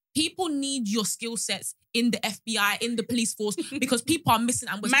 Like, people need your skill sets in the FBI, in the police force, because people are missing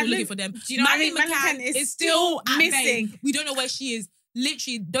and we're still looking for them. Do you know what I mean? Madeleine Madeleine McCann is still at missing. bay. We don't know where she is.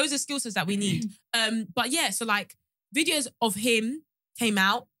 Literally, those are skill sets that we need. But yeah, so like videos of him came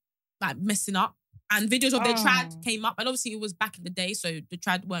out, like messing up. And videos of the trad came up. And obviously it was back in the day, so the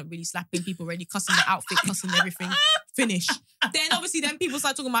trad weren't really slapping people already, cussing the outfit, cussing everything. Finish. Then obviously people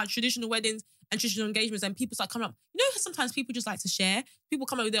start talking about traditional weddings and traditional engagements and people start coming up. You know how sometimes people just like to share? People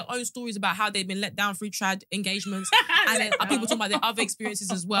come up with their own stories about how they've been let down through trad engagements. And then people talking about their other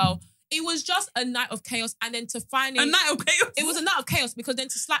experiences as well. It was just a night of chaos. And then to finally... A night of chaos? It was a night of chaos because then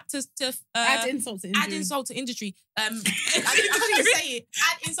to add insult to injury. Add insult to injury. I couldn't even say it.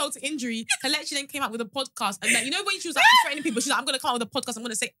 Add insult to injury. Kelechi then came out with a podcast. And like, you know when she was like threatening people, she's like, I'm going to come out with a podcast. I'm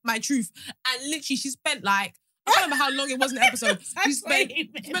going to say my truth. And literally she spent like... I can't remember how long it was in the episode. She spent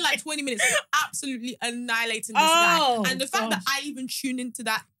like 20 minutes absolutely annihilating this guy. And the fact that I even tuned into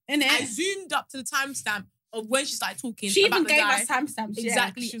that, I zoomed up to the timestamp of when she started talking. She about even the gave guy. us timestamps.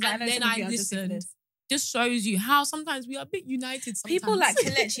 Exactly. She was like, and then I listened. Just shows you how sometimes we are a bit united sometimes. People like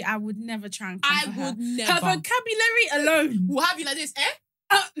Kelechi, I would never try and come for her. I would never. Her vocabulary alone will have you like this,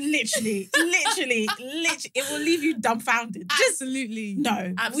 literally. It will leave you dumbfounded. Absolutely.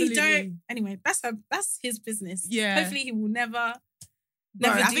 No. Absolutely. We don't. Anyway, that's his business. Yeah. Hopefully he will never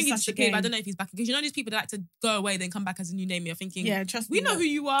I do think such it's a okay, game. but I don't know if he's back. Because you know these people that like to go away then come back as a new name. You're thinking, Yeah, trust me. we know who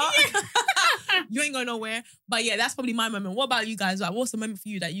you are. You ain't going nowhere. But yeah, that's probably my moment. What about you guys? Like, what's the moment for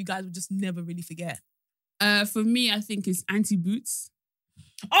you that you guys would just never really forget? For me, I think it's anti-boots.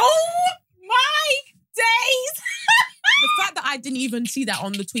 Oh my days! The fact that I didn't even see that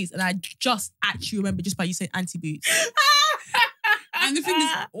on the tweets and I just actually remember just by you saying anti-boots. And the thing is,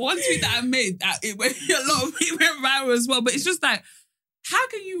 one tweet that I made, that it went viral as well. But it's just like, how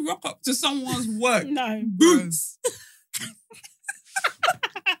can you rock up to someone's work? No. Boots.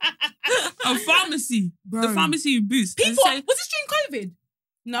 A pharmacy. Bro. The pharmacy with boots. People, And say, was this during COVID?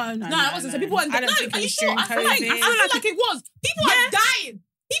 No, No, it wasn't. So people were I don't think are it you was sure? during I feel like it was. People are dying.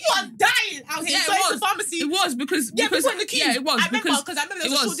 People are dying out here. Yeah, So it it's was. the pharmacy. It was because People in the queue. yeah, it was I remember because I remember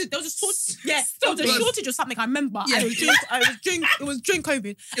there was a shortage. There was a shortage. Yeah, there was a It was. shortage or something. I remember. Yeah. And it was during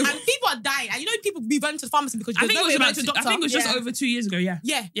COVID, and people are dying. And you know, people be running to the pharmacy because I think it was about about. I think it was just over 2 years ago. Yeah,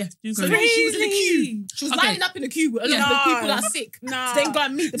 Yeah. during So COVID. then she was in the queue. She was Okay. lining up in the queue with a lot Yeah. of the people that are sick. No. To then go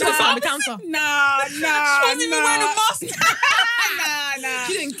and meet the person on the counter. No. She wasn't even wearing a mask. No.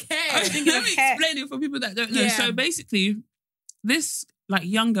 She didn't care. Let me explain it for people that don't know. Yeah. So basically, this like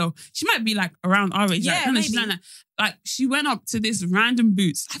young girl, she might be like around our age. Yeah, like, I don't know, she's maybe. like she went up to this random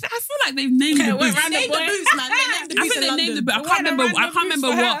Boots. I feel like they've named the Boots. They named the boots, man. They named the I boots think in they named the London. Boots.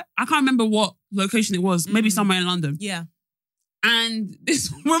 I can't remember what location it was. Maybe somewhere in London. Yeah. And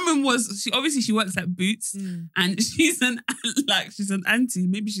this woman she works at Boots, and she's an auntie.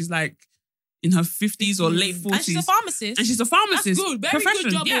 Maybe she's like in her 50s or late 40s. And she's a pharmacist. And she's a pharmacist. That's good. Very good Profession,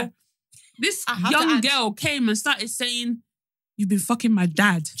 job. yeah. This I have to young add. girl came and started saying, "You've been fucking my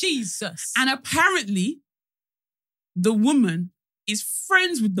dad." Jesus. And apparently, the woman is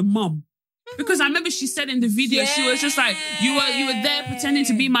friends with the mum. Because I remember she said in the video, she was just like, you were there pretending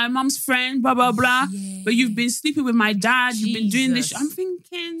to be my mum's friend, blah, blah, blah. Yeah. But you've been sleeping with my dad. You've been doing this. Jesus. I'm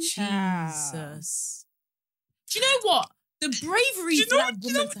thinking, Jesus. Do you know what? The bravery for that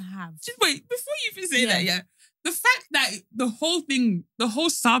woman to have. wait, before you even say Yeah. that, yeah. The fact that the whole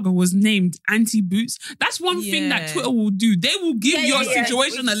saga was named Anti-Boots, that's one thing that Yeah. Twitter will do. They will give your yeah.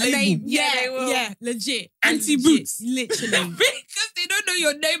 situation a label. Yeah, they will. Yeah, legit. Anti-Boots. Literally. Because they don't know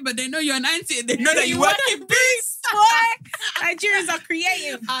your name, but they know you're an auntie and they know that you work in Boots. Nigerians are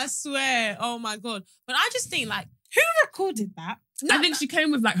creative. I swear. Oh my God. But I just think like, Who recorded that? I think she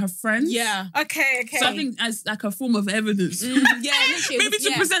came with like her friends. yeah. Okay. So I think as like a form of evidence. Yeah, literally. Maybe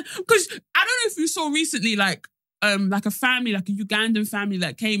to present. Because I don't know if you saw recently like a family, like a Ugandan family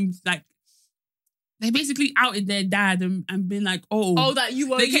that came like They basically outed their dad and been like, that you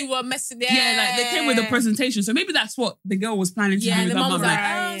were messing there. Yeah, like they came with a presentation. So maybe that's what the girl was planning to do with her mum.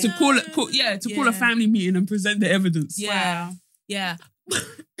 Like, to call a family meeting and present the evidence. Yeah. Wow. Yeah.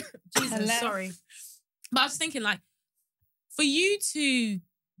 Jesus, sorry. But I was thinking, like, for you to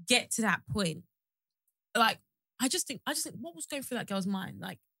get to that point, like, I just think what was going through that girl's mind?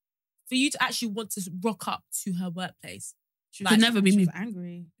 Like, for you to actually want to rock up to her workplace. Could never be me.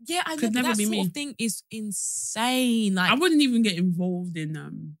 Angry. Yeah, I know. Could never That be sort me. of thing is insane. Like, I wouldn't even get involved in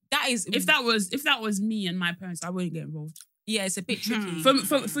that is if that was me and my parents, I wouldn't get involved. Yeah, it's a bit tricky.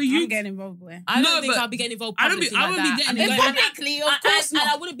 For you, I'm getting involved with. I don't think I'll be getting involved. I wouldn't be getting involved. Publicly, of course not.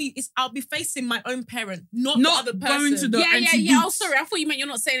 And I wouldn't be. I'll be facing my own parent, not the other person. Going to the yeah. Oh, sorry. I thought you meant you're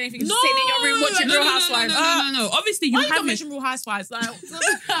not saying anything. You're just sitting in your room watching Real Housewives. No. Obviously, you Why haven't mentioned Real Housewives. Like,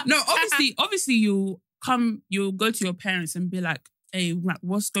 no, obviously, you'll go to your parents and be like, hey,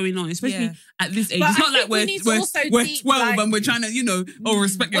 what's going on? Especially at this age. But it's not like we're 12 and we're trying to,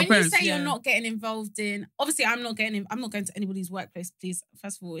 respect your parents. When you say you're not getting involved in, obviously I'm not going to anybody's workplace, please.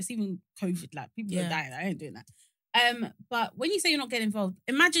 First of all, it's even COVID, like people are dying. I ain't doing that. But when you say you're not getting involved,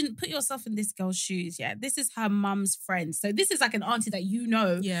 put yourself in this girl's shoes, yeah? This is her mum's friend. So this is like an auntie that you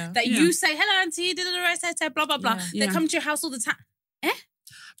know, that you say, hello auntie, blah, blah, blah. They come to your house all the time.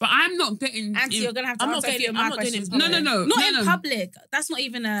 But I'm not getting... Auntie, you're going to have to answer a few of my questions. No. Not in public. That's not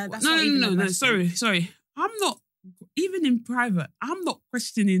even a... No. Sorry. I'm not... Even in private, I'm not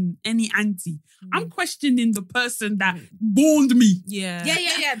questioning any auntie. I'm questioning the person that borned me. Yeah.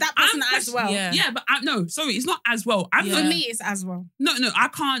 That person as well. Yeah, but no, sorry, it's not as well. For me, it's as well. No, I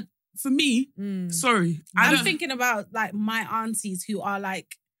can't... For me, sorry. I'm thinking about like my aunties who are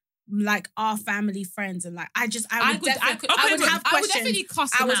like our family friends, and like I would have questions.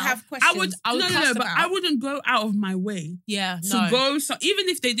 But I wouldn't go out of my way. To go. So even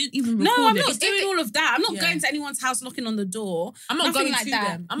if they didn't even record I'm not doing all of that. I'm not going to anyone's house knocking on the door. I'm not going like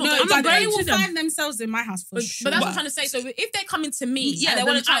that. I'm not going. They will find themselves in my house for sure. But that's what I'm trying to say. So if they're coming to me, and they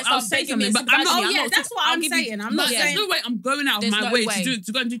want to try to start begging me, but that's what I'm saying. I'm not saying. There's no way I'm going out of my way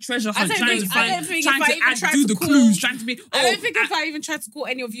to go and do treasure hunt, trying to do the clues, trying to be. I don't think if I even tried to call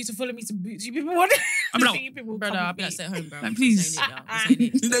any of you to follow me to Boots, you people would. Brother, I'll be like, stay home, bro. Like, please.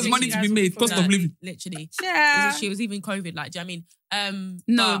 There's money to be made. Cost of living. Literally. Yeah. She was even COVID. Like, do you know what I mean?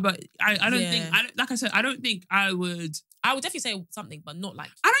 No, but I don't think. Like I said, I don't think I would. I would definitely say something, but not like.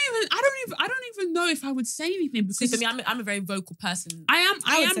 I don't even know if I would say anything because for me, I'm a very vocal person. I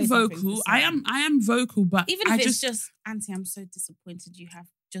am vocal. I am vocal, but even if it's just auntie, I'm so disappointed you have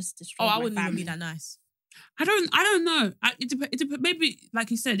just destroyed. I wouldn't even be that nice. I don't know. Maybe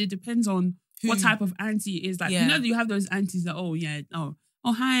like you said, it depends on what type of auntie it is. Like you know, you have those aunties that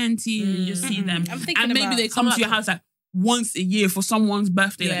hi auntie, and you just see them, and maybe they come to your house like once a year for someone's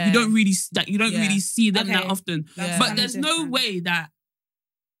birthday. Like you don't really see them that often. But there's no way that.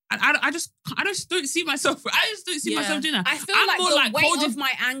 I just don't see myself. I just don't see myself doing that. I feel like the weight of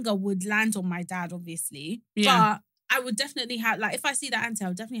my anger would land on my dad, obviously. Yeah. But I would definitely have, like, if I see that auntie, I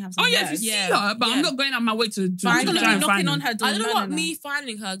would definitely have some. Oh yeah, if you see her, but I'm not going out my way to I'm try gonna and be find knocking on her door. I don't know what me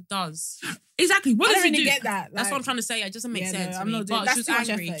finding her does. Exactly. What I does don't it really do? get that. That's what I'm trying to say. It doesn't make sense. I'm not doing. But she was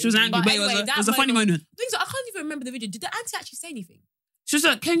angry. She was angry. But it was a funny moment. I can't even remember the video. Did the auntie actually say anything? She was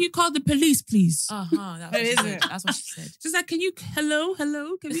like, "Can you call the police, please?" That's what she said. She's like,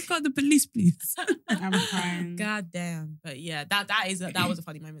 hello, can you call the police, please? I'm crying. God damn. But yeah, that was a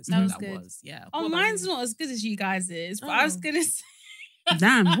funny moment. That was good. Yeah. Oh, mine's not as good as you guys is, but I was gonna say.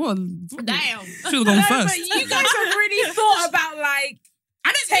 Damn, what? Damn. Should have gone first. But you guys have really thought about like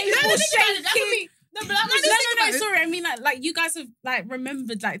table shaking. No, sorry. I mean, like you guys have like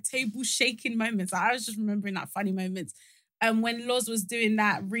remembered like table shaking moments. Like, I was just remembering like funny moments. When Loz was doing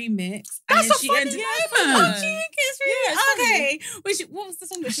that remix, that's and a funny moment. Okay. What was the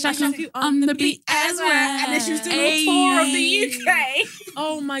song that she was on the beat as well? And then she was doing a tour of the UK.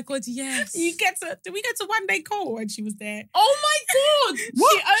 Oh my God, yes. Did we get to One Day Cole when she was there? Oh my God.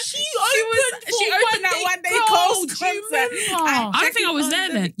 What? She opened that One Day Cole concert. I don't think I was there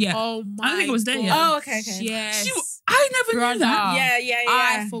then. Yeah. Oh my God. I don't think I was there yet. Oh, okay. Yes. I never knew that. Yeah.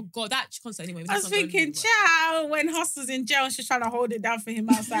 I forgot that concert anyway. I was thinking, ciao, when Hustle's in jail, she's trying to hold it down for him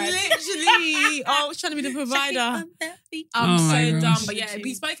outside. Literally. I was trying to be the provider. I'm so dumb. But yeah,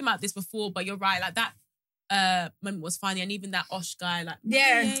 we spoke about this before, but you're right. Like that moment was funny. And even that Osh guy, like,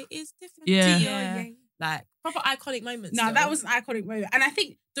 it's different. Yeah. Like, proper iconic moments. No, that was an iconic moment. And I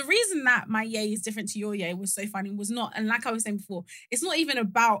think the reason that my yay is different to your yay was so funny was not, and like I was saying before, it's not even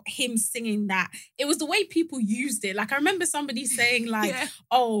about him singing that. It was the way people used it. Like, I remember somebody saying like,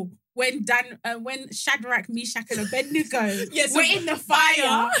 oh, when Shadrach, Meshach, and Abednego Yes, were in the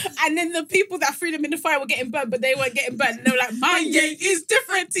fire, and then the people that threw them in the fire were getting burnt, but they weren't getting burnt. And they were like, "My yay is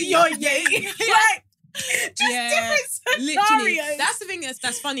different to your yay." Like, just different scenarios. Literally. That's the thing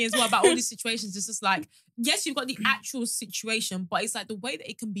that's funny as well about all these situations. It's just like, yes, you've got the actual situation, but it's like the way that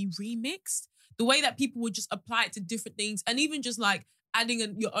it can be remixed, the way that people would just apply it to different things, and even just like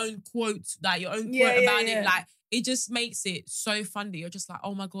adding your own quote, like your own quote about it, like it just makes it so funny. You're just like,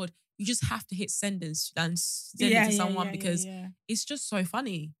 oh my God, you just have to hit send and send it to someone because it's just so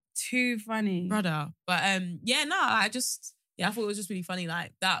funny. Too funny. Brother. But I thought it was just really funny.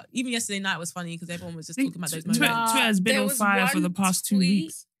 Like that, even yesterday night was funny because everyone was just talking about those moments. Twitter has been on fire for the past 2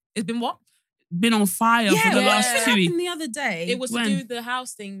 weeks. It's been what? Been on fire for the last 2 weeks. The other day, it was to do with the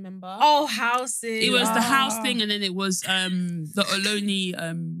house thing. Remember? Oh, houses. It was the house thing, and then it was the Oloni.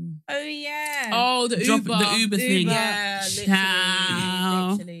 Oh yeah. Oh, the Uber thing. Yeah,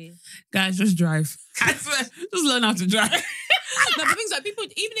 literally. Guys, just drive. I swear, just learn how to drive. No, but things like people,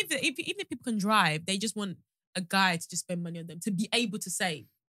 even if people can drive, they just want a guy to just spend money on them, to be able to say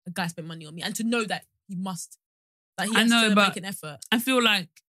a guy spent money on me, and to know that he must. Like he has to make an effort. I feel like.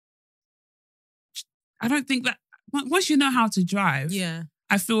 I don't think that once you know how to drive,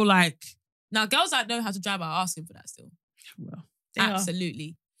 I feel like now girls that know how to drive are asking for that still. Well,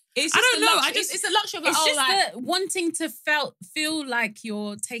 absolutely. It's just I don't know. It's a luxury of it's just the wanting to feel like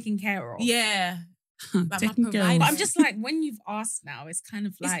you're taken care of. Yeah. Like but I'm just like, when you've asked now, it's kind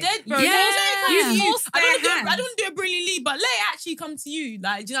of like, it's dead, bro. Yeah, I don't do a Brilliant Lee, but let it actually come to you.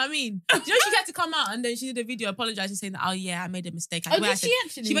 Like, do you know what I mean? Do you know she had to come out and then she did a video apologizing, saying that, oh yeah, I made a mistake. Did she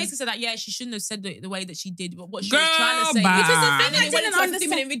actually? She basically said that, yeah, she shouldn't have said the way that she did, but what she was trying to say. Which is the thing I didn't understand.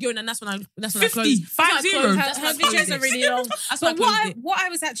 50-minute video, and then that's when I closed. 50. Her videos are really long. But what I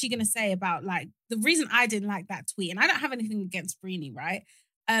was actually going to say about like the reason I didn't like that tweet, and I don't have anything against Brini, right?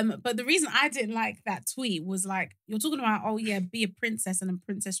 But the reason I didn't like that tweet was like, you're talking about, oh yeah, be a princess and then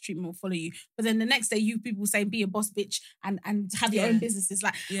princess treatment will follow you. But then the next day you people say be a boss bitch and have your own businesses.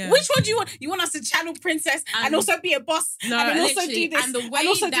 Like, which one do you want? You want us to channel princess and also be a boss and then also do this and the way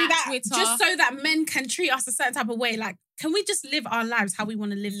also do that Twitter, just so that men can treat us a certain type of way. Like, can we just live our lives how we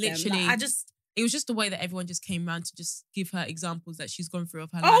want to live literally? Like, it was just the way that everyone just came around to just give her examples that she's gone through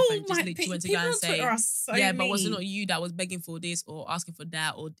of her life and just literally went to go and say, but was it not you that was begging for this or asking for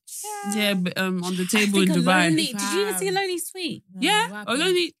that or but on the table in Dubai. Did you even see Aloni's tweet? No, yeah,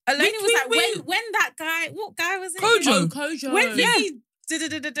 Aloni was like when that guy, what guy was it? Kojo. When he did on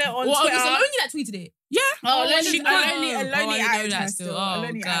Twitter. Was it Aloni that tweeted it? Yeah. Aloni outed her still. Oh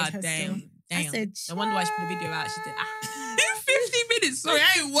Aloni God, damn. I said, I wonder why she put the video out. She did. 50 minutes. Sorry,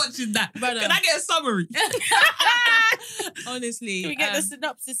 I ain't watching that. Brother. Can I get a summary? Honestly. Can we get the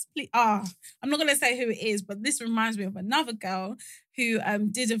synopsis, please? I'm not going to say who it is, but this reminds me of another girl who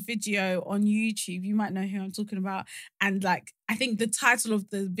did a video on YouTube. You might know who I'm talking about. And like, I think the title of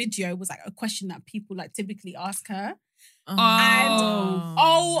the video was like a question that people like typically ask her. And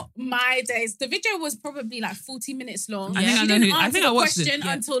oh my days, the video was probably like 40 minutes long. Yeah. She didn't answer the watched question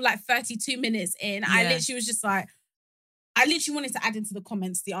until like 32 minutes in. I literally was just like, I literally wanted to add into the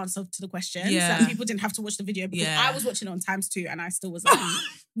comments the answer to the question so that people didn't have to watch the video because I was watching it on ×2 and I still was like,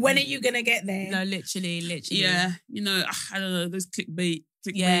 when are you going to get there? No, literally. Yeah, you know, I don't know, those clickbait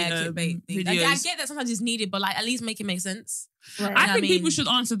clickbait videos. Like, I get that sometimes it's needed, but like at least make it make sense. Right. I think people should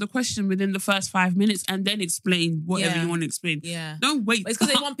answer the question within the first 5 minutes and then explain whatever you want to explain. Yeah. Don't wait. But it's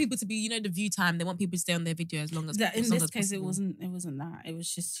because they want people to be, the view time. They want people to stay on their video as long as possible. In this case, it wasn't that. It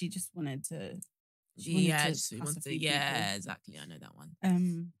was just, she just wanted to... exactly. I know that one.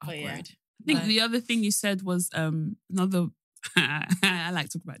 But yeah. I think the other thing you said was another. I like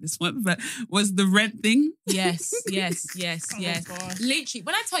to talk about this one, but was the rent thing? Yes. Literally,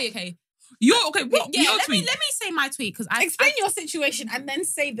 when I tell you, okay, What? Yeah, let me say my tweet because explain your situation and then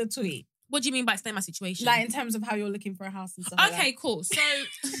say the tweet. What do you mean by explain my situation? Like in terms of how you're looking for a house and stuff. Okay, cool. So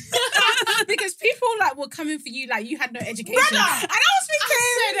because people like were coming for you like you had no education. Brother, and I was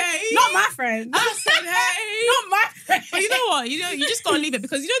thinking, hey. Not my friend. I said, hey. Not my friend. But you know what? You just gotta leave it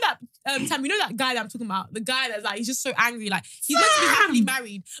because you know that Tam, you know that guy that I'm talking about? The guy that's like, he's just so angry. Like, he's meant to be happily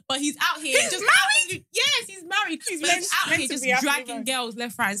married, but he's out here. He's married? Yes, he's married. He's out here just dragging girls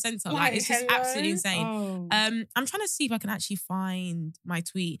left, right, and centre. Like, it's just absolutely insane. Oh. I'm trying to see if I can actually find my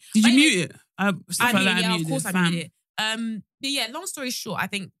tweet. Did you mute it? I muted, of course I muted it. But yeah, long story short, I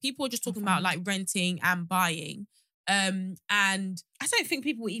think people are just talking about like renting and buying. And I don't think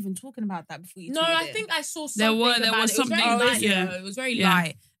people were even talking about that before you. No, I think I saw something. There was something. It was very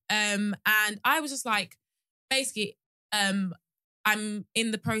light. And I was just like, basically, I'm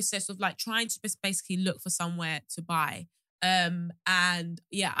in the process of like trying to just basically look for somewhere to buy. And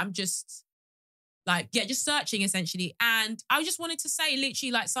yeah, I'm just like, just searching essentially. And I just wanted to say,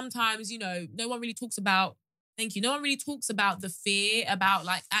 literally, like sometimes, no one really talks about, no one really talks about the fear about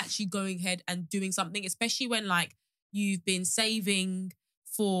like actually going ahead and doing something, especially when like you've been saving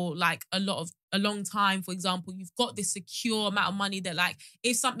for like a long time. For example, you've got this secure amount of money that like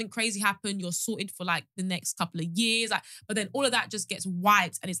if something crazy happened, you're sorted for like the next couple of years. Like, but then all of that just gets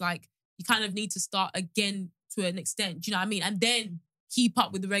wiped, and it's like you kind of need to start again to an extent. Do you know what I mean? And then keep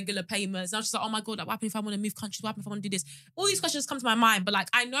up with the regular payments. And I was just like, oh my God, like, what happens if I want to move countries? What happens if I want to do this? All these questions come to my mind, but like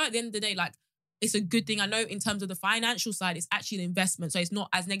I know at the end of the day, like it's a good thing. I know in terms of the financial side, it's actually an investment, so it's not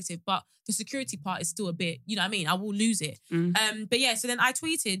as negative. But the security part is still a bit, you know what I mean? I will lose it. But yeah, so then I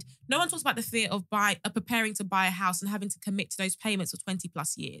tweeted, no one talks about the fear of preparing to buy a house and having to commit to those payments for 20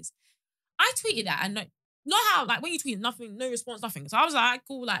 plus years. I tweeted that, and not how, like when you tweet, nothing, no response, nothing. So I was like,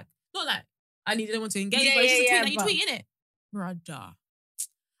 cool, like, not like I needed anyone to engage, but it's just a tweet that you tweet, innit? Brother.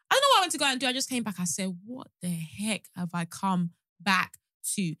 I don't know what I went to go and do. I just came back. I said, what the heck have I come back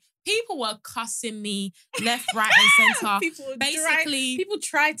to? People were cussing me left, right, and centre. People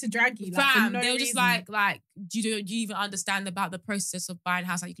tried to drag you. Like, fam, for no they were reason. just like, do you even understand about the process of buying a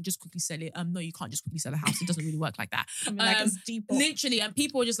house? Like, you can just quickly sell it. No, you can't just quickly sell a house. It doesn't really work like that. I mean, like it's deep. Literally, and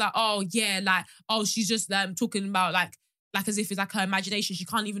people were just like, oh yeah, like, oh, she's just talking about like as if it's like her imagination. She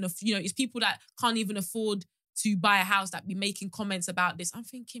can't even, it's people that can't even afford to buy a house that be making comments about this. I'm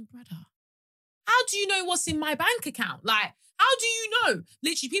thinking, brother, how do you know what's in my bank account? Like, how do you know?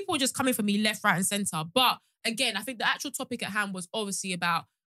 Literally, people were just coming for me left, right, and centre. But again, I think the actual topic at hand was obviously about,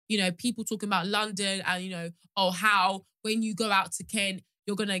 people talking about London and, how when you go out to Kent,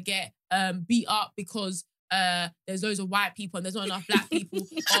 you're going to get beat up because there's loads of white people and there's not enough black people,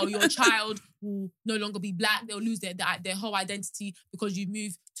 or your child will no longer be black, they'll lose their whole identity because you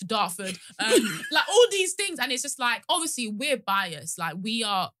moved to Dartford. Like all these things. And it's just like, obviously we're biased. Like we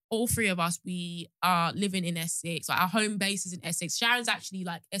are, all three of us, we are living in Essex. Like our home base is in Essex. Sharon's actually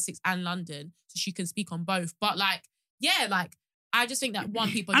like Essex and London, so she can speak on both. But like, yeah, like I just think that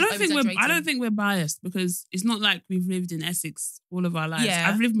people are I don't think we're biased, because it's not like we've lived in Essex all of our lives. Yeah.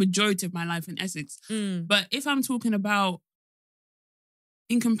 I've lived majority of my life in Essex. But if I'm talking about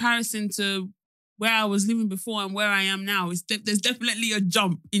in comparison to where I was living before and where I am now, there's definitely a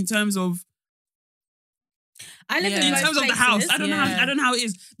jump in terms of in terms of the house. I don't know how it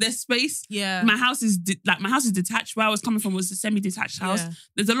is. There's space. Yeah. My house is detached. Where I was coming from was a semi-detached house. Yeah.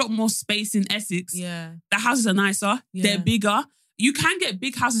 There's a lot more space in Essex. Yeah. The houses are nicer. Yeah. They're bigger. You can get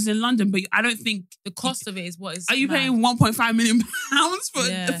big houses in London, but I don't think the cost of it is what is. Are you paying £1.5 million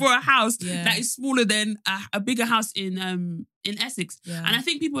for a house that is smaller than a bigger house in Essex? Yeah. And I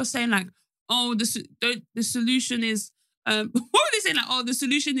think people are saying like, oh, the solution is. What were they saying? Like, oh, the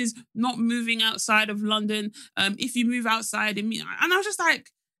solution is not moving outside of London. If you move outside, and I was just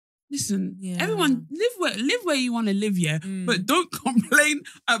like, listen, everyone live where you want to live, but don't complain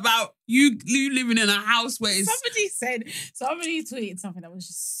about you living in a house where it's... Somebody tweeted something that was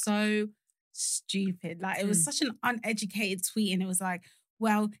just so stupid. Like it was such an uneducated tweet, and it was like,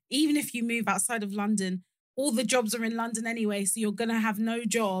 well, even if you move outside of London, all the jobs are in London anyway, so you're gonna have no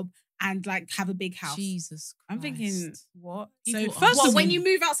job and like have a big house. Jesus Christ. I'm thinking, what? People, so first of all, when you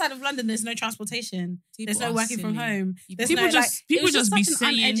move outside of London, there's no transportation. There's no working from home. People just be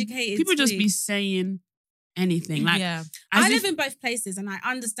saying anything. Like, I live in both places, and I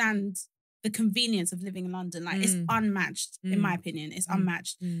understand the convenience of living in London. Like it's unmatched, in my opinion. It's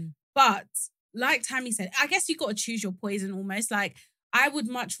unmatched. But like Tammy said, I guess you got to choose your poison almost. Like I would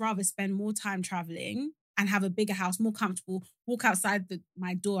much rather spend more time traveling and have a bigger house, more comfortable, walk outside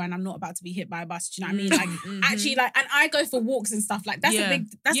my door and I'm not about to be hit by a bus. Do you know what I mean? Like actually, like, and I go for walks and stuff. Like that's a big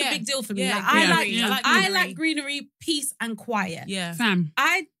deal for me. Yeah. Like, I like greenery, peace and quiet. Yeah. Fam.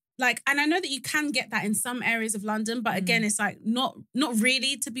 And I know that you can get that in some areas of London, but again, it's like not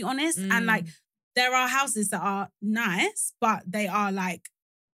really, to be honest. And like there are houses that are nice, but they are like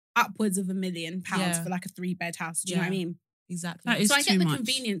upwards of £1 million for like a 3-bed house. Do you know what I mean? Exactly. So I get the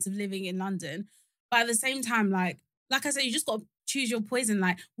convenience of living in London. But at the same time, like I said, you just got to choose your poison.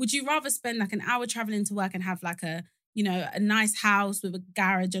 Like, would you rather spend like an hour traveling to work and have like a nice house with a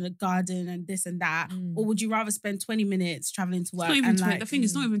garage and a garden and this and that? Or would you rather spend 20 minutes traveling to work? The thing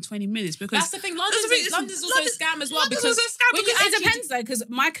is not even 20 minutes, because that's the thing. London's also a scam as well. Because it depends though, because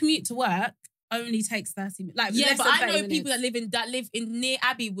my commute to work only takes 30 minutes. Like, but I know people that live in near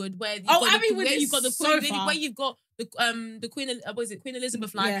Abbeywood, where you've got the Queen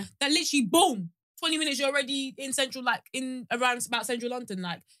Elizabeth line. That literally boom. 20 minutes, you're already in central, like in around about central London.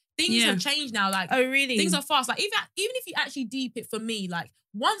 Like things have changed now. Like, oh really? Things are fast. Like even if you actually deep it, for me, like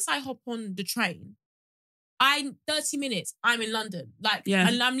once I hop on the train, 30 minutes, I'm in London. Like,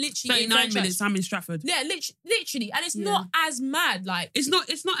 and I'm literally 39 minutes, I'm in Stratford. Yeah, literally. And it's not as mad. Like, it's not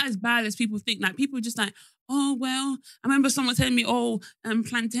as bad as people think. Like, people just like, oh, well, I remember someone telling me,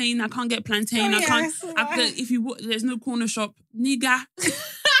 plantain, I can't get plantain. There's no corner shop. Nigga.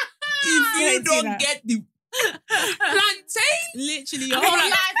 If you don't get the plantain, literally your whole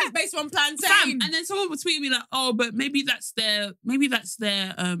life is based on plantain. And then someone would tweet me like, oh, but maybe that's their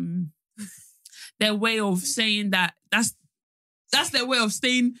way of saying that that's their way of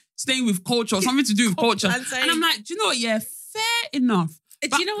staying with culture or something to do with culture. Plantain. And I'm like, do you know what? Yeah, fair enough.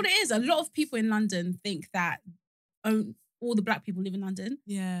 Do you know what it is? A lot of people in London think that all the black people live in London.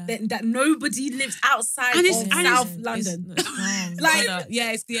 Yeah. That nobody lives outside of South London. It's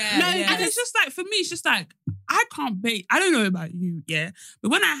And it's just like, for me, it's just like, I can't bake. I don't know about you,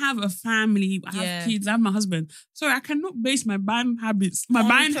 but when I have a family, I have kids, I have my husband, sorry, I cannot base my buying habits,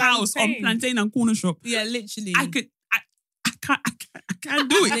 buying house on plantain and corner shop. Yeah, literally. I can't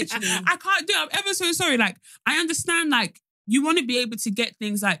do it. Literally. I can't do it. I'm ever so sorry. Like, I understand, like, you want to be able to get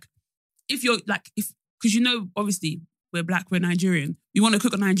things like, because obviously, we're black, we're Nigerian. You want to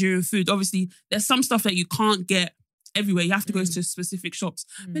cook a Nigerian food. Obviously, there's some stuff that you can't get everywhere. You have to go to specific shops.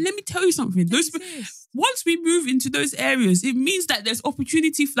 But let me tell you something. Once we move into those areas, it means that there's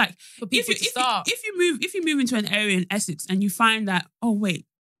opportunity for people to start. If you move into an area in Essex and you find that, oh wait,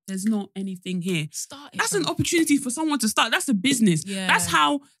 there's not anything here. Start it. That's an opportunity for someone to start. That's a business. Yeah. That's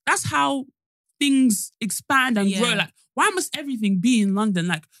how things expand and grow. Like, why must everything be in London?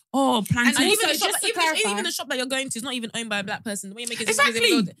 Like, plantain. And even the shop that you're going to is not even owned by a black person. The way you make it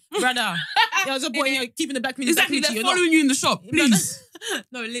exactly, brother. There's a boy keeping the black community. Exactly, they're following you in the shop, please.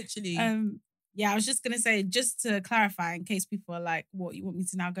 No, literally. I was just gonna say, just to clarify, in case people are like, "What, you want me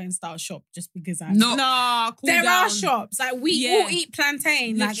to now go and start a shop just because I'm?" No, there are shops. Like, we all eat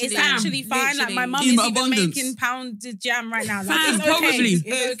plantain. Literally. Like, it's actually fine. Like, my mum is even making pounded jam right now. Like, it's probably.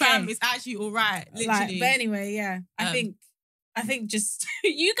 It's actually all right. Literally. But anyway, I think just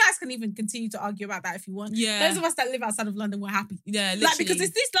you guys can even continue to argue about that if you want. Yeah. Those of us that live outside of London, we're happy. Yeah, literally. Like, because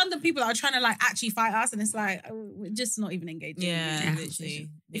it's these London people that are trying to like actually fight us, and it's like, we're just not even engaging. Yeah, literally.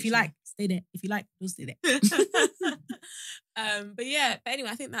 If you like, stay there. If you like, don't stay there. But anyway,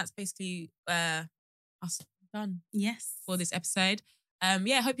 I think that's basically us done. Yes. For this episode.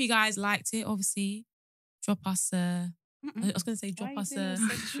 Hope you guys liked it. Obviously, drop us I was going to say drop us a...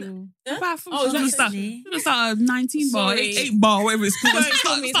 Start a 19 bar, 8 bar, whatever it's called.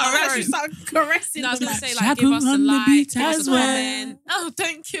 Start caressing. No, I was going to say, like, give us a like, give us a comment. Oh,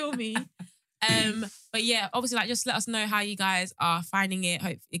 don't kill me. But obviously, like, just let us know how you guys are finding it.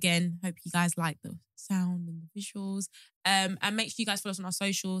 Hope you guys like the sound and the visuals. And make sure you guys follow us on our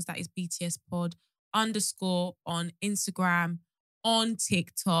socials. That is BTS Pod _ on Instagram, on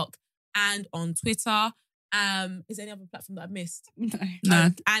TikTok, and on Twitter. Is there any other platform that I've missed? No.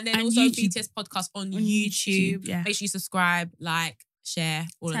 And then also YouTube. BTS Podcast on YouTube. Yeah. Make sure you subscribe, like, share,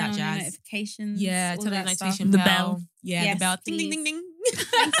 all of that jazz. Notifications. Yeah, turn on the notification bell. The bell. Yeah, yes, the bell. please. Ding, ding, ding, ding.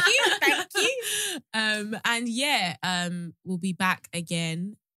 Thank you. And we'll be back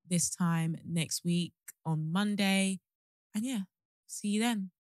again this time next week on Monday. And see you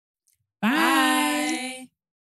then. Bye.